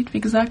 Dieses Lied, wie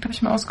gesagt, habe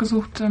ich mir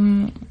ausgesucht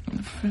zum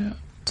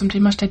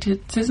Thema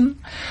Städtizism.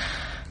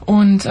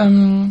 Und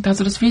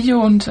dazu das Video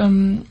und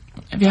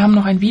wir haben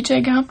noch einen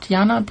VJ gehabt,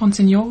 Jana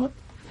Bonsignore.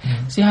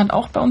 Sie hat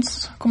auch bei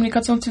uns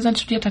Kommunikationsdesign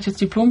studiert, hat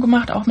jetzt Diplom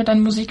gemacht, auch mit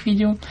einem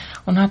Musikvideo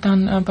und hat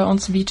dann bei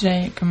uns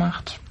VJ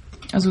gemacht.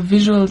 Also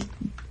Visual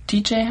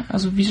DJ,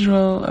 also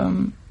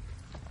Visual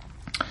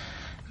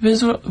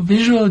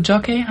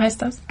Jockey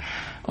heißt das.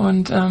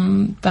 Und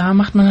da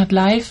macht man halt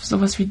live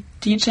sowas wie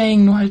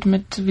DJing, nur halt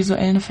mit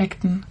visuellen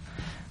Effekten.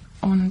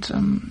 Und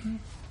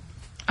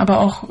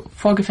aber auch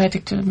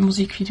vorgefertigte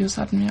Musikvideos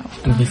hatten wir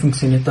auch. Und wie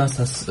funktioniert das?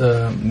 Das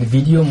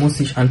Video muss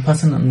sich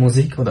anpassen an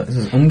Musik oder ist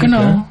es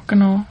umgekehrt?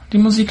 Genau. Die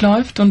Musik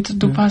läuft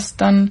und du passt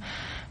dann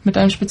mit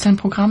einem speziellen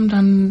Programm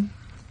dann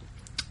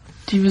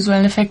die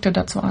visuellen Effekte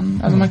dazu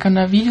an. Also man kann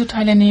da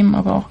Videoteile nehmen,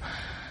 aber auch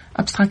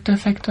abstrakte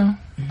Effekte.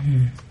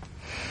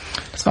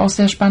 Das war auch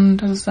sehr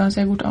spannend, das sah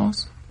sehr gut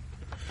aus.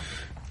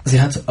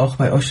 Sie hat auch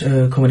bei euch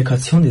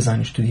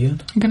Kommunikationsdesign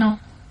studiert? Genau.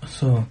 Ach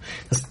so.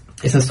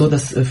 Ist das so,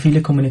 dass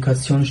viele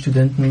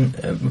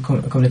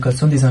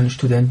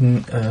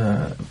Kommunikationsdesign-Studenten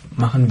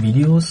machen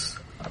Videos?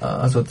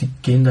 Also die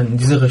gehen dann in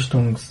diese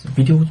Richtung,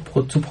 Video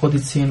zu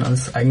produzieren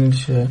als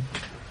eigentliche...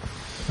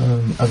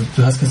 also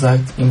du hast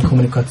gesagt, im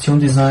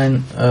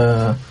Kommunikationsdesign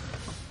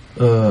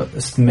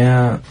ist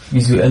mehr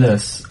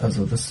Visuelles.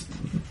 Also das...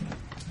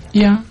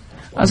 Ja,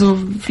 also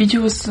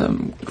Video ist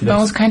bei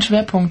uns kein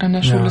Schwerpunkt an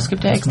der Schule. Es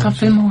gibt ja extra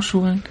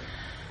Filmhochschulen.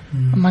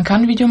 Und man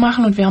kann Video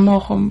machen und wir haben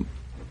auch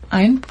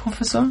einen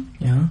Professor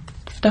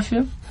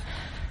dafür.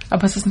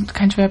 Aber es ist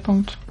kein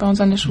Schwerpunkt bei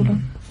uns an der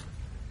Schule.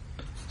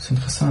 Das ist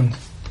interessant.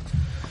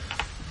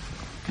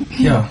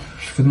 Ja,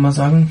 ich würde mal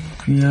sagen,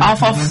 wir...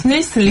 Aufs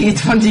nächste Lied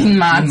von Dean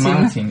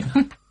Martin.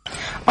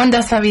 Und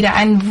das war wieder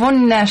ein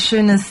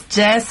wunderschönes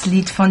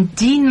Jazzlied von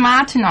Dean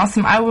Martin aus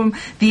dem Album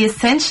The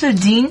Essential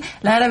Dean.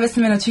 Leider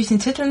wissen wir natürlich den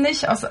Titel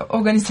nicht, aus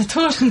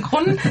organisatorischen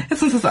Gründen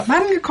ist uns das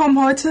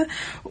abhandengekommen heute.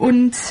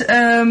 Und Sie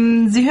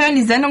hören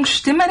die Sendung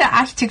Stimme der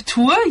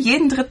Architektur.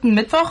 Jeden dritten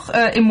Mittwoch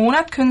im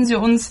Monat können Sie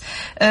uns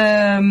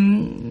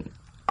in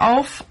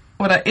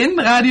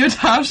Radio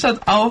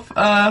Darmstadt auf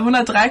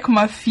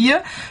 103,4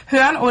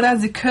 hören oder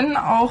Sie können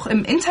auch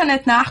im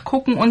Internet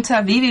nachgucken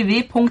unter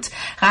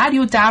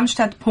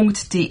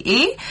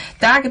www.radiodarmstadt.de.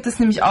 Da gibt es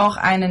nämlich auch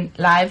einen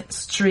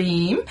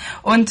Livestream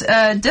und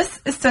das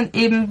ist dann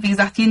eben, wie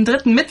gesagt, jeden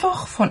dritten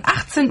Mittwoch von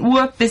 18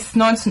 Uhr bis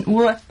 19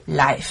 Uhr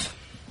live.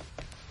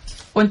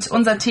 Und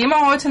unser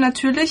Thema heute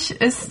natürlich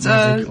ist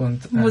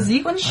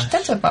Musik und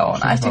Städtebau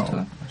und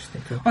Architektur.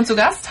 Und zu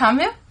Gast haben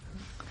wir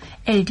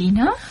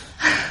Eldina.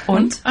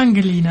 Und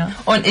Angelina.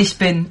 Und ich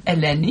bin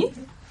Eleni.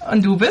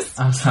 Und du bist?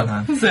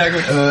 Salam. Sehr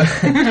gut.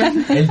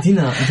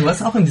 Eldina, du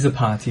warst auch in dieser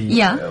Party.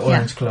 Ja.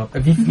 Orange Club.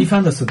 Wie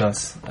fandest du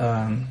das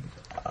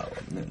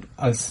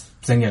als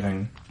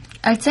Sängerin?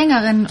 Als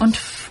Sängerin und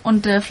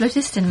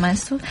Flötistin,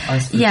 meinst du?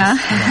 Als Flötistin,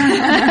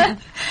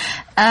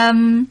 ja.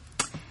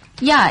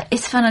 Ja,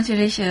 es war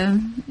natürlich,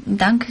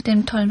 dank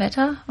dem tollen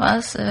Wetter, war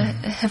es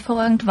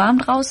hervorragend warm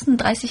draußen,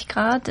 30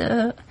 Grad,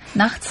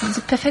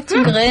 nachts perfekt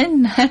zum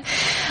Grillen.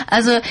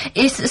 Also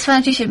es war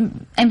natürlich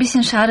ein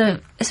bisschen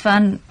schade,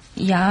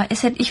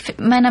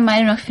 meiner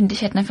Meinung nach finde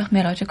ich, hätten einfach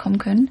mehr Leute kommen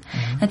können.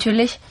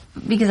 Natürlich,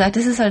 wie gesagt,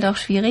 es ist halt auch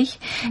schwierig.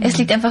 Es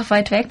liegt einfach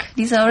weit weg,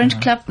 dieser Orange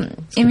Club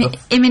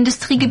im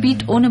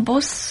Industriegebiet ohne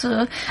Bus.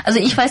 Also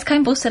ich weiß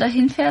keinen Bus, der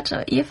dahin fährt.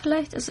 Ihr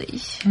vielleicht? Also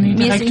es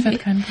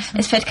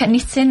fährt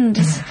nichts hin. Und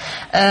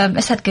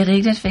es hat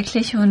geregnet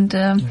wirklich und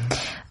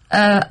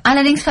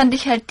allerdings fand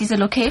ich halt diese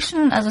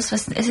Location, also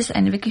es ist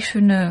eine wirklich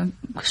schöner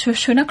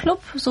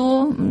Club,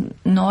 so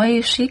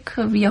neu, schick,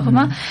 wie auch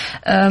immer.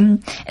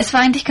 Es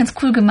war eigentlich ganz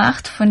cool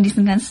gemacht von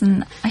diesen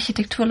ganzen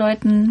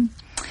Architekturleuten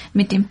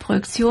mit den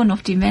Projektionen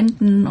auf die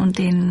Wänden und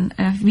den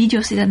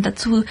Videos, die dann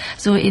dazu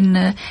so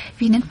in,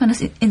 wie nennt man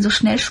das, in so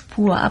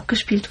Schnellspur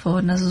abgespielt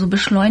wurden, also so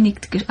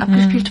beschleunigt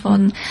abgespielt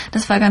wurden.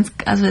 Das war das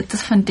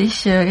fand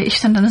ich, ich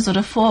stand dann so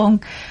davor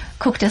und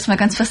guckte erstmal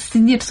ganz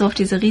fasziniert so auf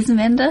diese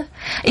Riesenwände.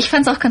 Ich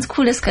fand es auch ganz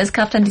cool, es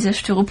gab dann diese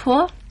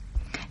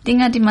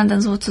Styropor-Dinger, die man dann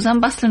so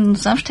zusammenbasteln und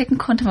zusammenstecken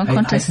konnte.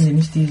 Heißen die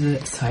nicht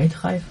diese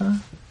Zeitraffer?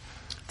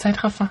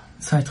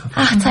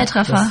 Ach,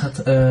 Zeitraffer. Das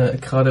hat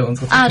gerade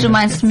unsere... du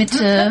meinst mit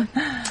den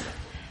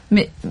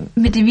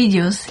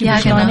Videos. Ja,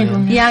 genau.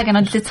 Ja,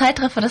 genau. Diese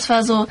Zeitraffer, das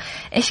war so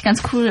echt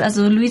ganz cool.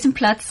 Also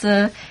Luisenplatz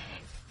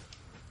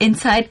in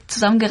Zeit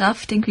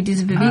zusammengerafft, irgendwie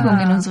diese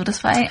Bewegungen und so.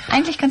 Das war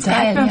eigentlich ganz geil.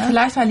 Hätte man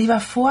vielleicht mal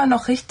lieber vorher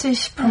noch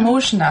richtig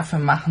Promotion dafür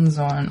machen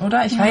sollen,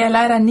 oder? Ich war ja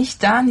leider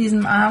nicht da an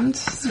diesem Abend.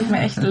 Es tut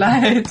mir echt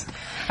leid.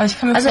 Aber ich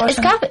kann mir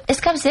vorstellen,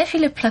 es gab sehr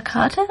viele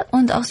Plakate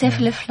und auch sehr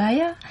viele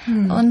Flyer.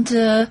 Und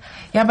ja,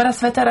 aber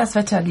das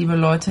Wetter, liebe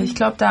Leute. Ich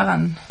glaube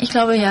daran. Ich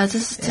glaube, ja, das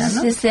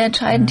ist sehr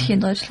entscheidend hier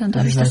in Deutschland,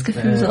 habe ich das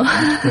Gefühl so.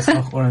 Das ist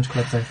auch Orange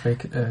Club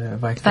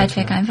weit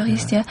weg einfach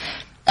hieß ja.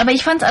 Aber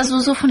ich fand also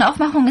so von der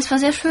Aufmachung, es war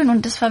sehr schön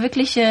und es war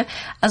wirklich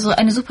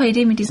eine super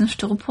Idee mit diesen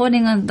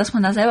Styropor-Dingern, dass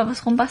man da selber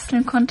was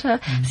rumbasteln konnte,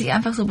 sich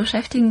einfach so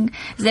beschäftigen.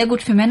 Sehr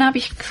gut für Männer, habe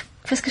ich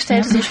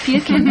festgestellt, so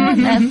Spielkinder,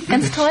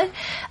 ganz toll.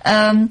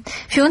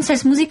 Für uns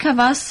als Musiker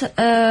war es,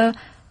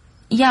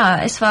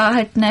 es war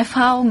halt eine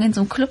Erfahrung, in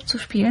so einem Club zu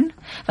spielen,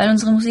 weil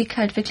unsere Musik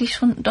halt wirklich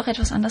schon doch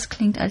etwas anders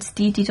klingt als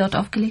die dort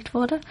aufgelegt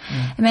wurde.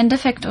 Im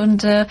Endeffekt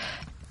und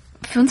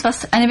für uns war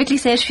es eine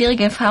wirklich sehr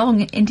schwierige Erfahrung,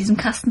 in diesem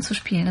Kasten zu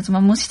spielen. Also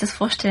man muss sich das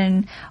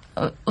vorstellen,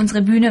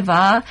 unsere Bühne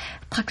war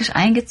praktisch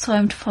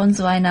eingezäumt von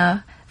so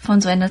einer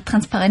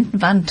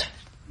transparenten Wand,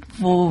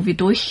 wo wir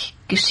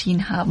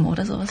durchgeschienen haben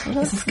oder sowas,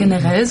 oder? Ist es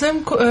generell so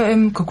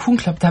im Cocoon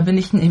Club, da bin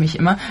ich nämlich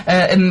immer,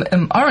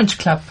 im Orange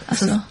Club.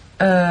 Ist es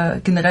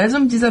generell so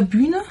mit dieser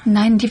Bühne?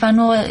 Nein, die war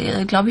nur,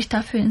 glaube ich,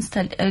 dafür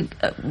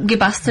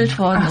gebastelt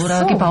worden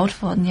oder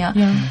gebaut worden, ja.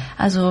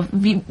 Also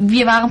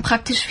wir waren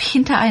praktisch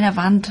hinter einer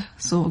Wand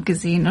so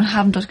gesehen und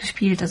haben dort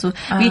gespielt. Also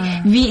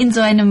wie in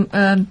so einem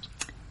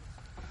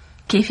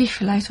Käfig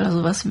vielleicht oder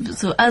sowas.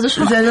 So, also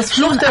schon, das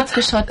schon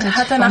abgeschottet.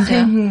 Hat er nach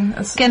hinten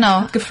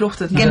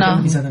gefluchtet.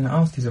 Genau. Wie sah denn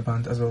aus, diese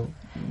Wand? Also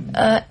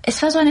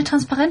es war so eine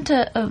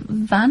transparente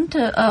Wand.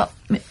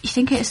 Ich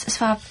denke,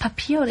 es war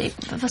Papier oder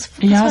was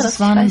ja, war das? Ich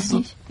weiß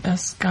nicht.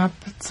 Es gab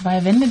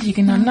 2 Wände, die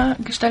gegeneinander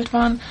gestellt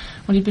waren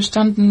und die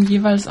bestanden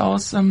jeweils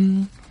aus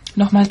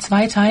nochmal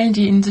 2 Teilen,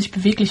 die in sich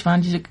beweglich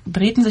waren. Die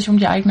drehten sich um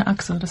die eigene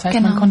Achse. Das heißt,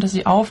 man konnte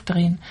sie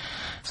aufdrehen,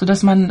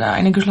 sodass man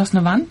eine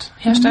geschlossene Wand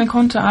herstellen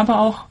konnte, aber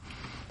auch,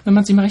 wenn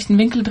man sie im rechten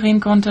Winkel drehen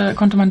konnte,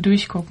 konnte man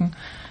durchgucken.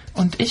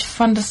 Und ich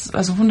fand das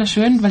also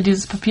wunderschön, weil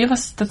dieses Papier,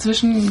 was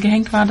dazwischen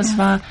gehängt war, das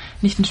war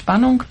nicht in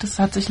Spannung, das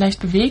hat sich leicht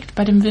bewegt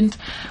bei dem Wind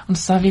und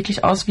es sah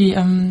wirklich aus wie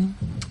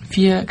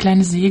 4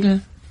 kleine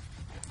Segel,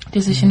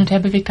 die sich hin und her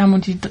bewegt haben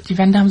und die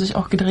Wände haben sich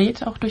auch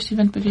gedreht, auch durch die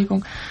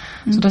Windbewegung,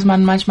 sodass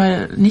man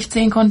manchmal nicht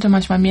sehen konnte,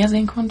 manchmal mehr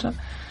sehen konnte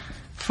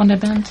von der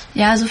Band.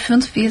 Ja, also für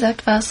uns, wie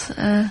gesagt, war es,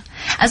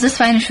 also es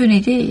war eine schöne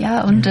Idee,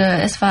 ja, und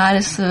es war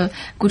alles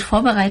gut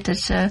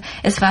vorbereitet.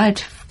 Es war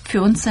halt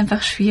für uns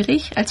einfach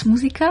schwierig als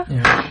Musiker,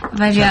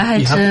 weil wir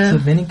halt... Ihr habt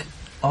so wenig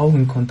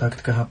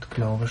Augenkontakt gehabt,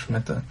 glaube ich,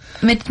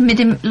 mit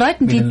den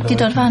Leuten, die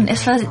dort waren.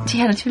 Es war,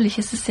 ja, natürlich,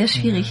 es ist sehr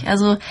schwierig.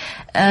 Also,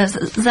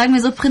 sagen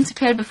wir so,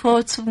 prinzipiell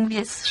bevorzugen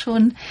wir es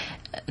schon,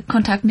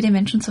 Kontakt mit den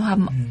Menschen zu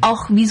haben,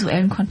 auch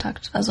visuellen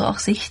Kontakt, also auch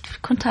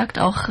Sichtkontakt,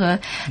 auch,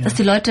 dass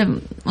die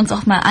Leute uns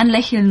auch mal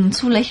anlächeln und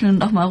zulächeln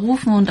und auch mal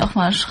rufen und auch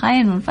mal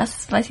schreien und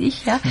was weiß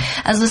ich, ja.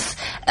 Also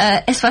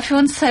es war für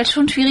uns halt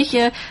schon schwierig,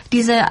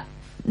 diese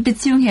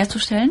Beziehung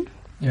herzustellen.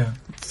 Ja.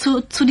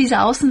 Zu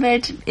dieser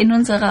Außenwelt in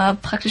unserer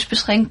praktisch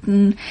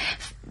beschränkten,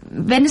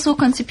 wenn es so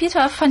konzipiert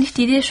war, fand ich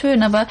die Idee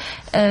schön, aber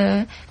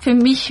für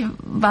mich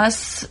war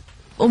es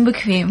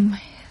unbequem,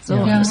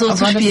 so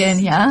zu spielen,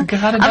 ja.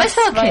 Gerade aber das es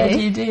war okay. War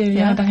die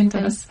Idee,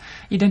 dahinter ist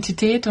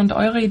Identität und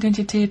eure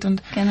Identität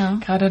und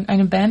gerade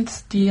eine Band,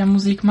 die ja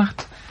Musik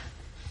macht,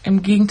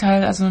 im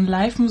Gegenteil, also eine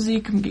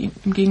Live-Musik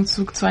im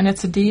Gegenzug zu einer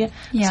CD,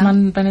 dass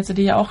man bei einer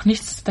CD ja auch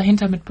nichts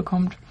dahinter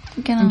mitbekommt.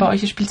 Genau. Und bei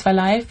euch, ihr spielt zwar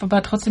live,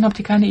 aber trotzdem habt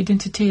ihr keine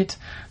Identität.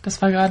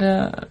 Das war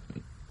gerade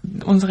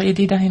unsere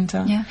Idee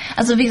dahinter. Ja,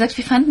 also wie gesagt,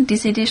 wir fanden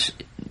diese Idee, ich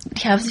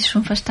habe sie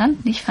schon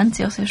verstanden, ich fand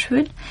sie auch sehr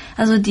schön.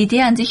 Also die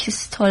Idee an sich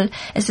ist toll.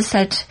 Es ist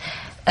halt...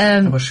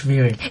 aber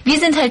schwierig. Wir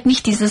sind halt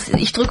nicht dieses,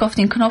 ich drücke auf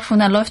den Knopf und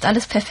dann läuft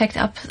alles perfekt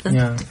ab.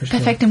 Ja,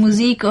 perfekte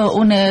Musik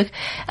ohne,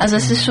 also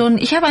es ist schon,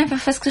 ich habe einfach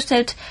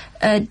festgestellt,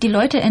 die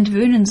Leute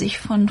entwöhnen sich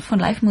von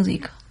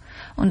Live-Musik.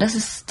 Und das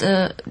ist,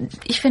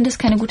 ich finde es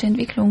keine gute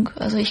Entwicklung.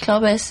 Also ich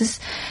glaube, es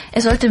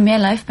sollte mehr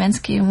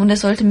Live-Bands geben und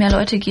es sollte mehr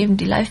Leute geben,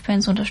 die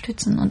Live-Bands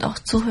unterstützen und auch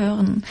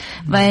zuhören.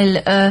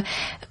 Weil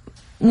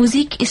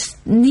Musik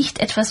ist nicht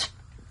etwas,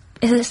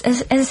 es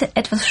ist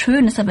etwas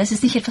Schönes, aber es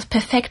ist nicht etwas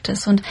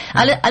Perfektes. Und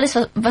alles,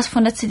 was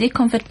von der CD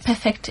kommt, wird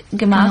perfekt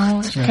gemacht.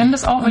 Genau, ich kenne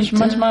das auch. Und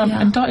manchmal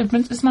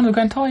ist man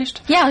sogar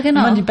enttäuscht. Ja,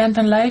 genau. Wenn man die Band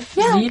dann live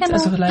sieht,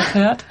 also live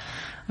hört.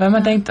 Weil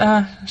man denkt,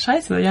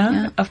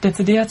 scheiße, auf der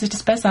CD hört sich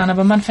das besser an,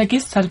 aber man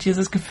vergisst halt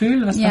dieses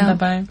Gefühl, was dann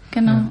dabei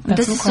und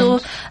das ist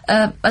kommt.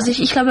 So, also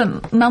ich glaube,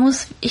 man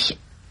muss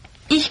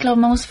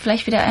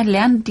vielleicht wieder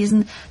lernen,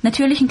 diesen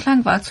natürlichen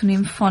Klang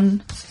wahrzunehmen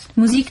von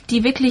Musik,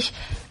 die wirklich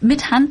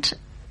mit Hand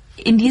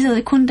in dieser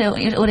Sekunde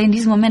oder in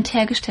diesem Moment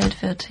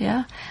hergestellt wird,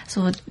 ja.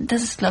 So,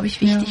 das ist, glaube ich,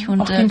 wichtig.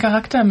 Und auch den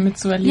Charakter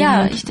mitzuerleben.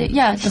 Ja, ich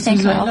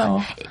denke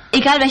auch.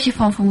 Egal welche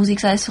Form von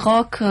Musik, sei es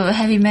Rock,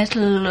 Heavy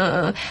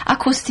Metal,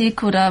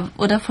 Akustik oder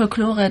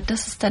Folklore,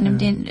 das ist dann in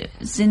dem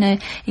Sinne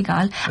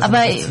egal. Also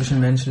aber die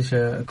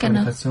zwischenmenschliche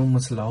Kommunikation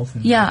muss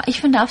laufen. Ja,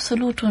 ich finde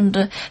absolut. Und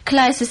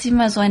klar, es ist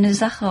immer so eine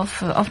Sache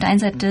auf der einen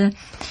Seite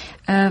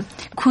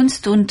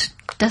Kunst und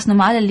das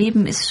normale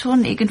Leben ist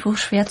schon irgendwo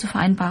schwer zu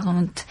vereinbaren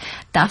und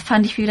da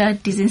fand ich wieder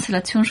diese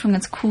Installation schon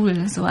ganz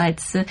cool, so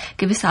als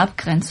gewisse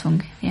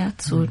Abgrenzung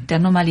zu der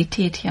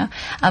Normalität,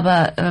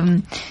 aber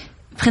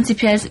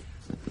prinzipiell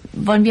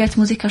wollen wir als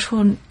Musiker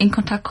schon in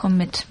Kontakt kommen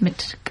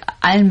mit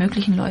allen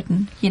möglichen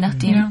Leuten, je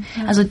nachdem.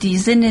 Also die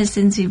Sinne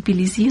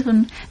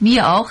sensibilisieren,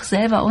 wir auch,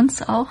 selber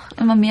uns auch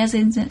immer mehr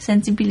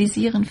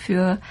sensibilisieren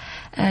für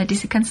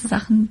diese ganzen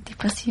Sachen, die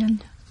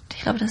passieren.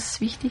 Ich glaube, das ist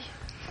wichtig.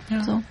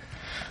 So.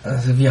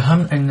 Also wir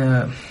haben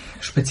einen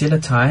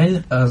speziellen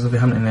Teil, also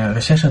wir haben ein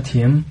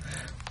Rechercheteam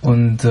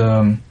und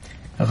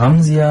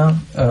Ramsia,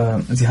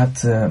 sie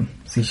hat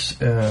sich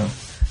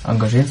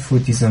engagiert für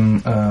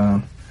diesen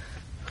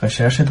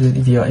Recherche,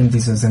 die wir in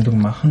dieser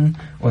Sendung machen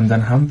und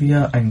dann haben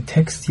wir einen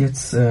Text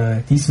jetzt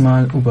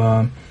diesmal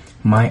über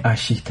My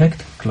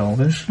Architect,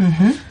 glaube ich,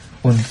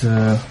 und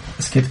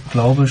es geht,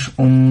 glaube ich,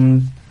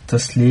 um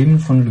das Leben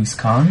von Louis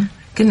Kahn.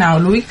 Genau,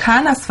 Louis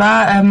Kahn, das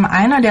war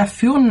einer der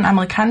führenden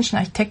amerikanischen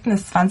Architekten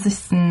des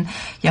 20.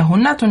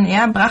 Jahrhunderts und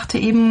er brachte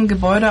eben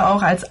Gebäude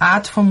auch als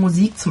Art von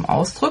Musik zum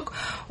Ausdruck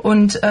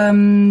Und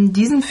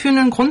diesen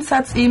führenden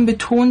Grundsatz eben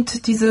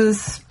betont diese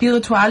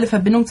spirituelle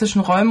Verbindung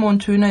zwischen Räume und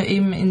Töne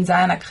eben in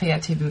seiner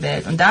kreativen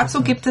Welt. Und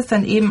dazu gibt es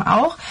dann eben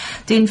auch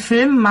den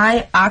Film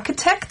My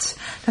Architect.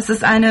 Das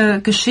ist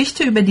eine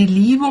Geschichte über die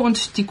Liebe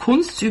und die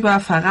Kunst, über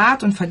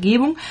Verrat und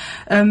Vergebung.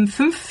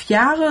 5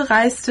 Jahre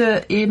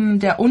reiste eben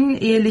der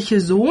uneheliche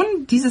Sohn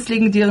dieses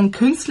legendären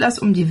Künstlers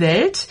um die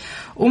Welt,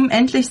 um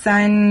endlich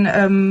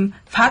seinen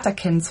Vater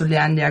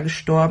kennenzulernen, der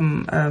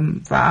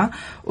gestorben war.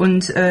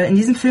 Und in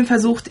diesem Film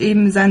versucht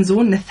eben sein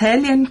Sohn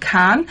Nathaniel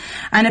Kahn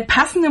eine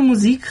passende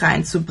Musik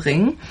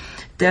reinzubringen.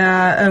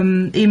 Der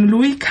eben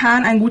Louis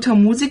Kahn ein guter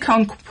Musiker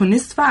und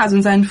Komponist war. Also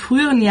in seinen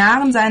früheren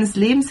Jahren seines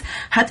Lebens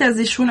hat er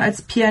schon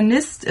als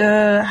Pianist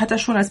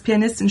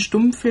in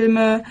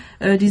Stummfilme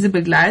diese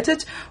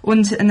begleitet.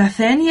 Und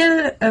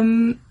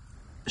Nathaniel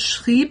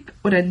schrieb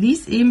oder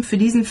ließ eben für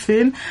diesen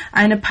Film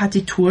eine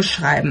Partitur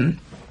schreiben.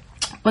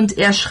 Und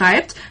er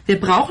schreibt, wir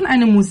brauchen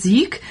eine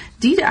Musik,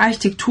 die der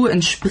Architektur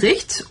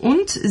entspricht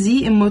und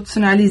sie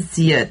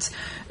emotionalisiert.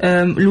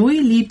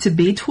 Louis liebte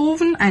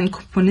Beethoven, einen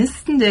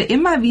Komponisten, der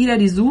immer wieder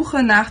die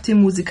Suche nach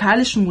dem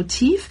musikalischen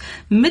Motiv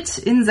mit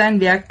in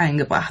sein Werk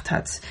eingebracht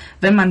hat.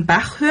 Wenn man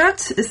Bach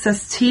hört, ist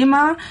das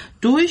Thema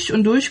durch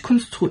und durch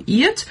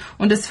konstruiert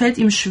und es fällt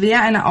ihm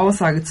schwer, eine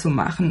Aussage zu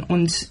machen.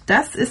 Und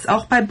das ist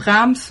auch bei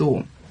Brahms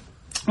so.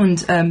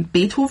 Und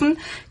Beethoven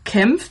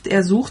kämpft,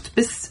 er sucht,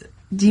 bis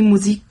die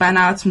Musik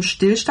beinahe zum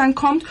Stillstand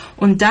kommt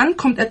und dann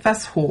kommt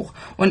etwas hoch.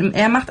 Und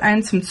er macht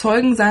einen zum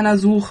Zeugen seiner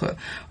Suche.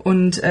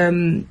 Und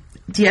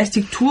die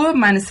Architektur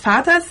meines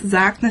Vaters,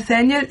 sagt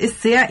Nathaniel,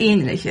 ist sehr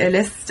ähnlich. Er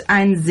lässt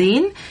einen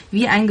sehen,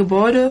 wie ein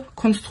Gebäude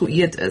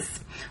konstruiert ist.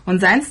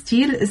 Und sein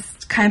Stil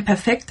ist kein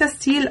perfekter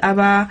Stil,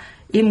 aber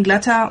eben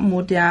glatter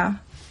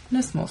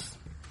Modernismus.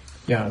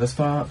 Ja, das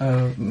war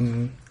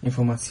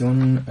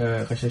Informationen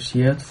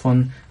recherchiert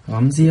von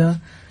Ramsir.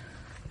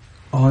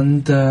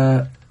 Und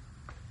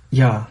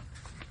ja,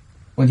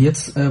 und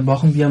jetzt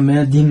brauchen wir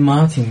mehr Dean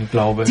Martin,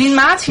 glaube ich. Dean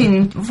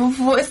Martin,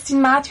 wo ist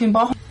Dean Martin?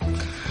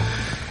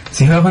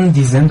 Sie hören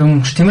die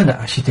Sendung Stimme der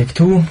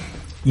Architektur.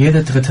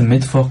 Jeden dritten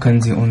Mittwoch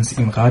können Sie uns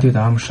im Radio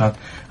Darmstadt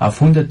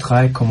auf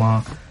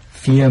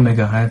 103,4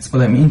 MHz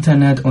oder im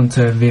Internet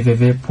unter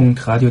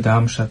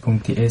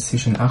www.radiodarmstadt.de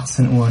zwischen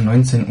 18 Uhr und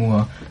 19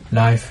 Uhr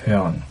live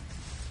hören.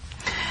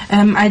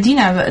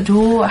 Aldina,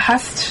 du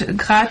hast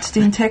gerade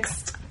den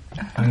Text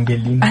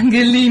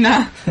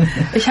Angelina.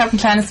 Ich habe ein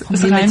kleines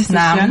Problem mit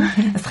Namen.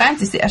 Es reimt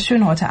sich sehr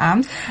schön heute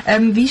Abend.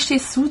 Wie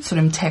stehst du zu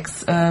dem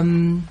Text?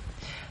 Du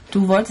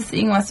wolltest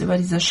irgendwas über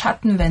diese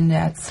Schattenwände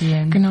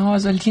erzählen. Genau,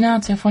 also Aldina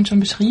hat es ja vorhin schon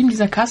beschrieben,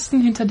 dieser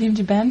Kasten, hinter dem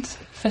die Band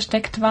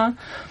versteckt war.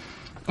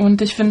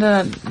 Und ich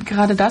finde,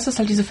 gerade das ist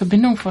halt diese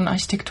Verbindung von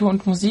Architektur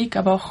und Musik,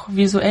 aber auch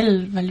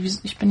visuell, weil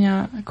ich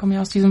komme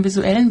ja aus diesem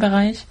visuellen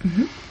Bereich.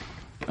 Mhm.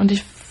 Und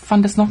ich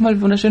fand das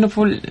nochmal wunderschön,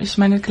 obwohl ich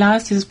meine, klar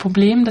ist dieses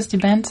Problem, dass die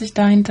Band sich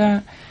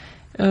dahinter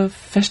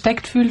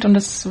versteckt fühlt, und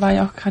das war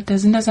ja auch gerade der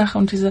Sinn der Sache,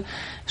 und diese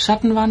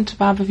Schattenwand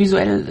war aber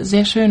visuell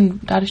sehr schön,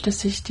 dadurch, dass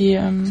sich die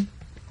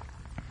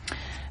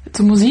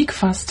zur Musik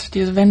fast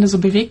diese Wände so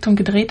bewegt und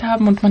gedreht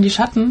haben und man die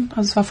Schatten,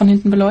 also es war von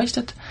hinten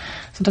beleuchtet,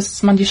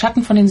 sodass man die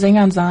Schatten von den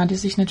Sängern sah, die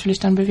sich natürlich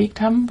dann bewegt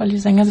haben, weil die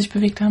Sänger sich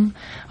bewegt haben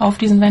auf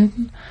diesen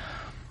Wänden.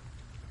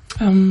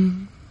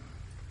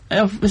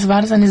 Es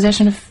war das eine sehr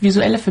schöne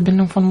visuelle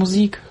Verbindung von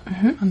Musik.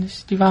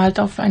 Und die war halt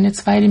auf eine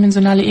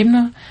zweidimensionale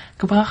Ebene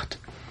gebracht.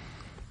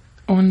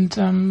 Und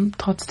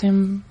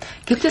trotzdem...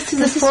 Gibt es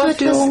diese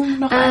Vorführung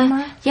noch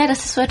einmal? Ja,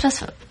 das ist so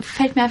etwas,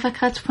 fällt mir einfach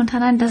gerade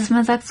spontan ein, dass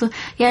man sagt so,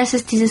 ja, es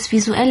ist dieses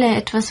Visuelle,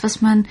 etwas,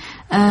 was man...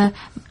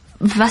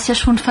 was ja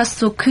schon fast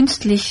so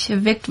künstlich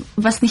wirkt,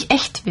 was nicht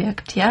echt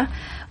wirkt, ja.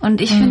 Und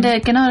ich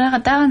finde, genau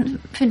daran,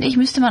 finde ich,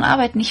 müsste man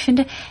arbeiten. Ich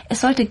finde, es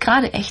sollte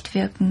gerade echt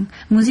wirken.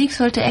 Musik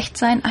sollte echt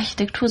sein,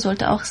 Architektur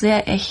sollte auch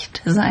sehr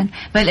echt sein.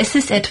 Weil es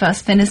ist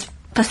etwas, wenn es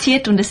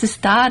passiert und es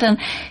ist da, dann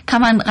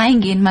kann man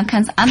reingehen, man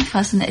kann es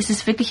anfassen. Es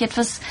ist wirklich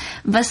etwas,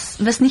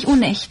 was nicht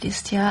unecht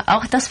ist, ja.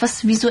 Auch das,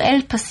 was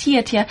visuell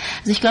passiert, ja.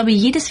 Also ich glaube,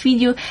 jedes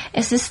Video,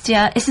 es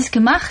ist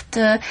gemacht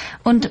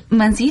und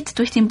man sieht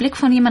durch den Blick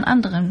von jemand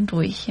anderem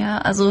durch, ja.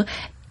 Also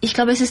ich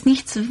glaube, es ist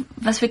nichts,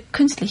 was wirklich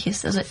künstlich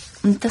ist. Also,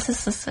 und das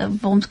ist das,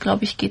 worum es,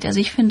 glaube ich, geht.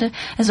 Also ich finde,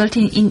 es sollte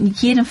in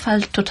jedem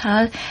Fall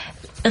total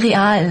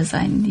real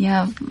sein,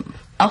 ja.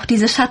 Auch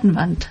diese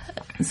Schattenwand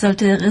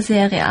sollte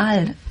sehr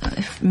real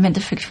im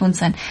Endeffekt für uns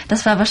sein.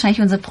 Das war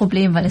wahrscheinlich unser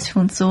Problem, weil es für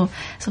uns so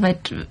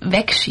weit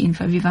weg schien,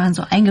 weil wir waren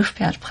so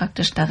eingesperrt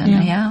praktisch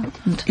darin. Ja.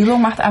 Und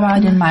Übung macht aber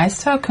den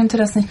Meister. Könnte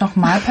das nicht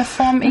nochmal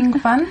performen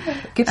irgendwann?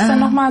 Gibt es dann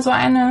nochmal so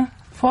eine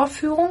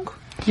Vorführung?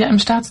 Ja, im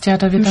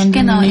Staatstheater wird dann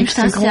die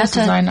nächste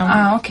große sein,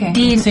 am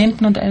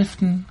 10. und 11.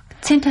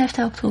 10. 11.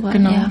 Oktober,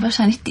 genau. Ja,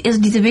 wahrscheinlich.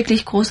 Also diese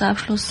wirklich große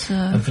Abschluss.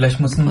 Vielleicht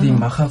müssen die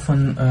Macher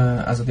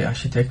also die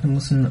Architekten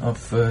müssen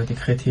auf die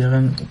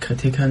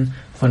Kritiken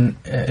von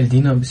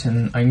Aldina ein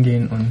bisschen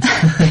eingehen und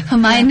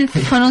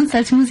von uns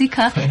als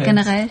Musiker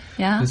generell,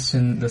 ja. Ein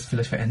bisschen das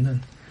vielleicht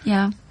verändern.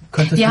 Ja.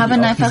 Könntest wir du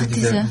haben auch einfach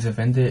diese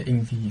Wände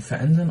irgendwie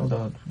verändern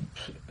oder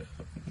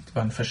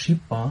waren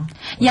verschiebbar?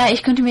 Ja,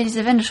 ich könnte mir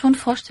diese Wände schon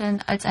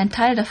vorstellen als ein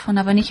Teil davon,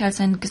 aber nicht als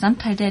ein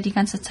Gesamtteil, der die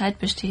ganze Zeit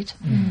besteht.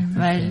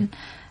 Weil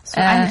so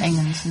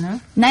einengend, ne?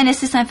 Nein,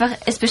 es ist einfach,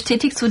 es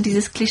bestätigt so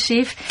dieses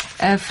Klischee,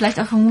 vielleicht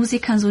auch von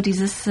Musikern, so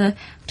dieses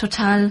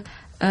total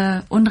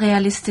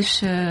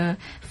unrealistische,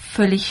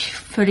 völlig,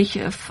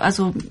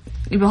 also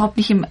überhaupt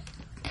nicht im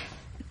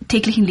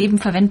täglichen Leben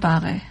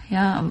verwendbare.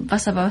 Ja,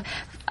 was aber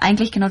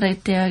eigentlich genau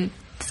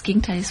das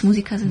Gegenteil ist.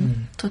 Musiker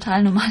sind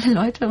total normale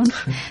Leute und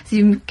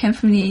sie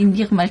kämpfen in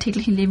ihrem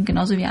alltäglichen Leben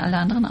genauso wie alle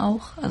anderen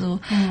auch. Also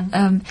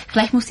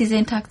vielleicht muss diese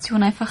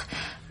Interaktion einfach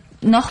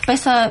noch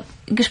besser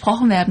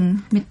gesprochen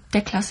werden mit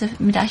der Klasse,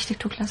 mit der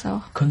Architekturklasse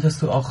auch.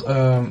 Könntest du auch,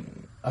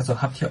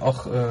 also habt ihr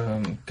auch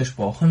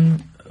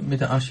gesprochen mit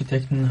den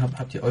Architekten,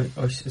 habt ihr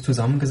euch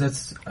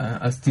zusammengesetzt,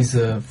 als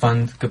diese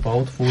Wand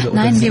gebaut wurde?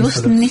 Nein, wir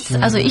wussten nichts,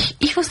 also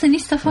ich wusste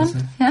nichts davon,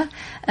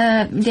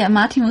 ja. Der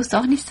Martin wusste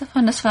auch nichts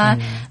davon, das war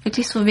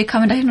wirklich so, wir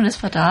kamen dahin und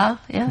es war da,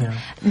 ja.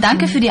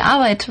 Danke für die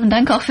Arbeit und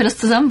danke auch für das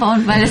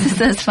Zusammenbauen, weil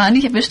das war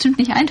bestimmt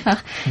nicht einfach.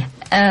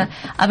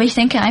 Aber ich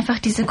denke einfach,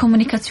 diese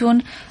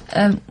Kommunikation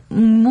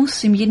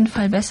muss in jedem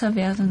Fall besser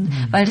werden,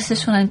 weil das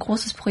ist schon ein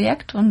großes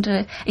Projekt und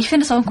ich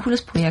finde es auch ein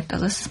cooles Projekt.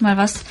 Also es ist mal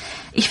was,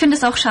 ich finde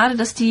es auch schade,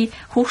 dass die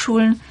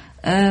Hochschulen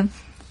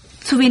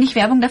zu wenig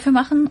Werbung dafür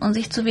machen und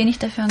sich zu wenig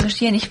dafür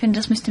engagieren. Ich finde,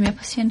 das müsste mehr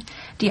passieren.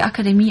 Die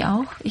Akademie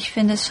auch. Ich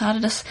finde es schade,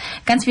 dass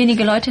ganz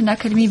wenige Leute in der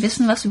Akademie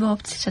wissen, was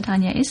überhaupt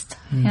Cisjordania ist.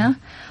 Ja,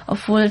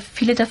 obwohl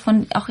viele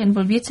davon auch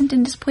involviert sind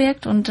in das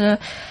Projekt und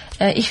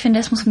ich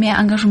finde, es muss mehr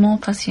Engagement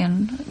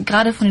passieren,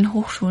 gerade von den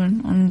Hochschulen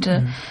und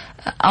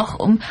auch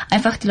um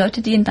einfach die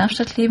Leute, die in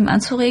Darmstadt leben,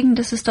 anzuregen,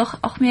 dass es doch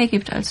auch mehr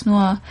gibt als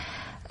nur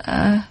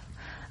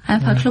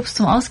ein paar Clubs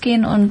zum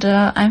Ausgehen und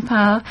ein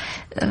paar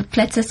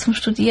Plätze zum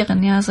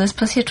Studieren. Ja, also es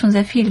passiert schon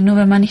sehr viel. Nur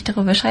wenn man nicht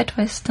darüber Bescheid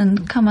weiß,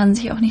 dann kann man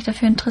sich auch nicht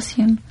dafür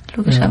interessieren,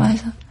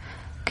 logischerweise.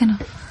 Genau.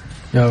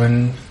 Ja,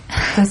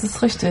 das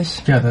ist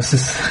richtig. Ja, das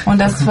ist... Und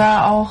das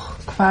war auch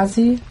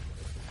quasi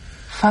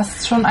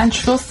fast schon ein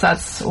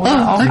Schlusssatz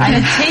oder auch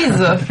eine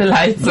These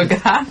vielleicht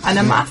sogar,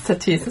 eine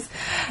Masterthesis.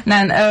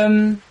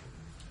 Nein,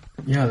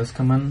 ja, das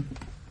kann man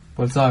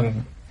wohl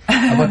sagen.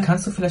 Aber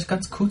kannst du vielleicht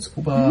ganz kurz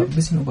ein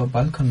bisschen über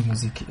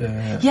Balkanmusik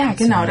ja,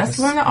 genau, das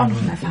wollen wir auch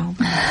noch erfahren.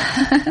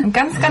 Und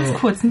ganz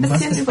kurz, ein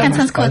bisschen über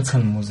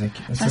Balkanmusik.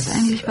 Was ist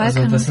eigentlich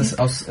Balkanmusik?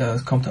 Also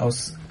das kommt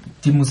aus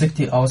die Musik,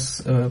 die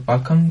aus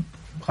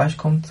Balkanbereich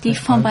kommt. Die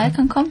vom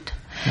Balkan kommt?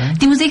 Ja.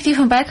 Die Musik, die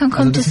vom Balkan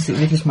kommt, also das ist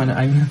wirklich meine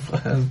eigene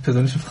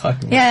persönliche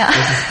Frage. Ja.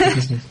 Das ist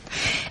wirklich nicht.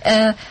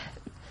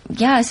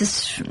 Ja, es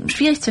ist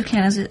schwierig zu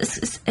erklären. Also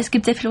es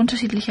gibt sehr viele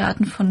unterschiedliche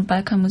Arten von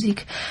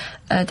Balkanmusik.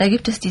 Da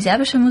gibt es die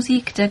serbische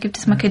Musik, da gibt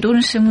es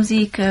makedonische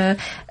Musik,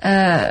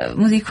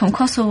 Musik vom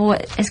Kosovo.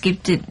 Es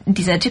gibt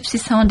dieser Gypsy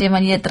Sound, den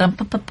man hier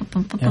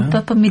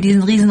mit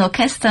diesen riesen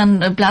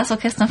Orchestern,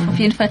 Blasorchestern auf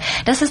jeden Fall.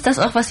 Das ist das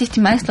auch, was sich die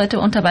meisten Leute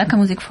unter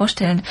Balkanmusik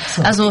vorstellen.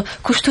 So. Also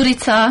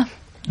Kusturica,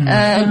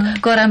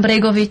 Goran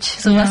Bregovic,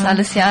 sowas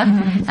alles, ja.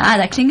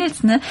 Da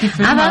klingelt's, ne? Die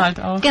Filme aber,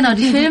 halt auch. Genau,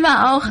 die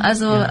Filme auch,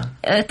 also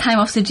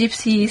Time of the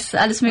Gypsies,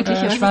 alles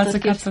mögliche. Schwarze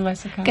Katze,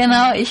 weiße Katze.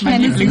 Genau, ich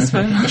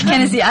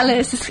kenne sie alle.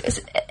 Es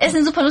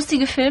sind super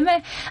lustige Filme,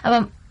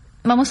 aber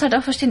man muss halt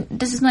auch verstehen,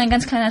 das ist nur ein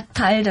ganz kleiner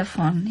Teil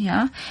davon,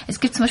 ja.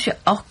 Es gibt zum Beispiel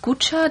auch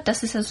Guča,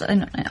 das ist also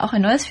auch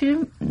ein neuer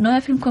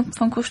Film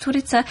von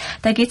Kusturica.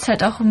 Da geht's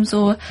halt auch um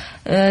so,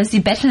 sie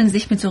betteln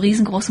sich mit so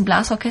riesengroßen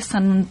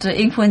Blasorchestern und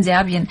irgendwo in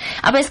Serbien.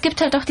 Aber es gibt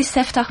halt auch die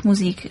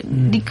Sevdah-Musik,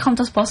 die kommt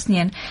aus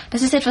Bosnien.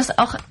 Das ist etwas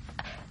auch,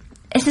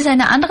 es ist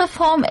eine andere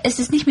Form, es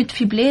ist nicht mit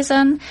viel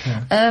Bläsern.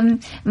 Ja.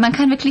 Man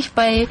kann wirklich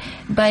bei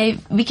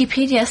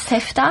Wikipedia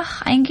Sevdah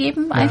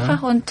eingeben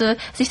einfach und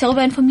sich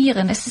darüber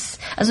informieren.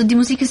 Also die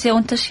Musik ist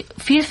sehr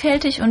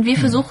vielfältig und wir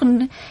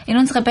versuchen in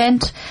unserer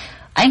Band,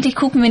 eigentlich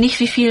gucken wir nicht,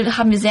 wie viel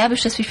haben wir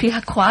Serbisches, wie viel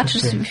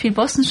Kroatisches, wie viel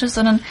Bosnisches,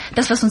 sondern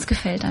das, was uns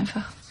gefällt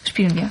einfach,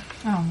 spielen wir.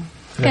 Oh.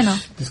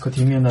 Vielleicht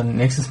diskutieren wir dann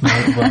nächstes Mal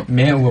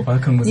mehr über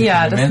Balkanmusik.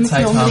 Ja, das müssen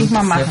wir unbedingt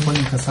mal machen. Sehr voll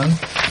interessant.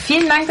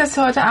 Vielen Dank, dass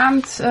ihr heute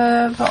Abend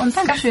bei uns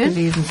Gast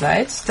gewesen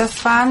seid.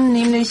 Das waren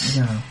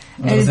nämlich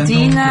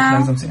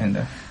Dina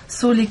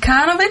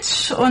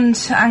Sulikanovic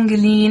und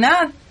Angelina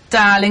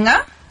Dahlinger.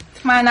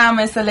 Mein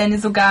Name ist Eleni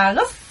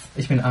Sogaris.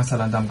 Ich bin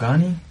Arsalan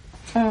Damgani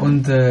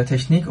und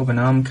Technik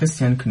übernahm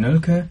Christian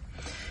Knölke.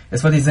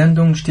 Es war die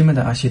Sendung Stimme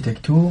der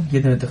Architektur.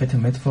 Jeden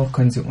dritten Mittwoch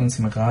können Sie uns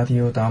im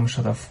Radio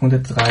Darmstadt auf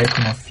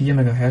 103,4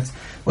 MHz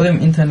oder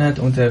im Internet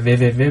unter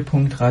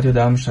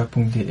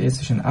www.radiodarmstadt.de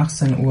zwischen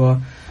 18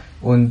 Uhr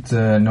und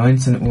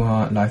 19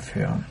 Uhr live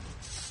hören.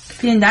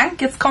 Vielen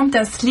Dank. Jetzt kommt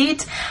das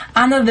Lied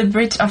Under the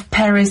Bridge of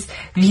Paris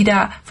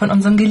wieder von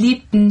unserem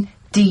geliebten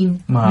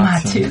Dean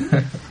Martin.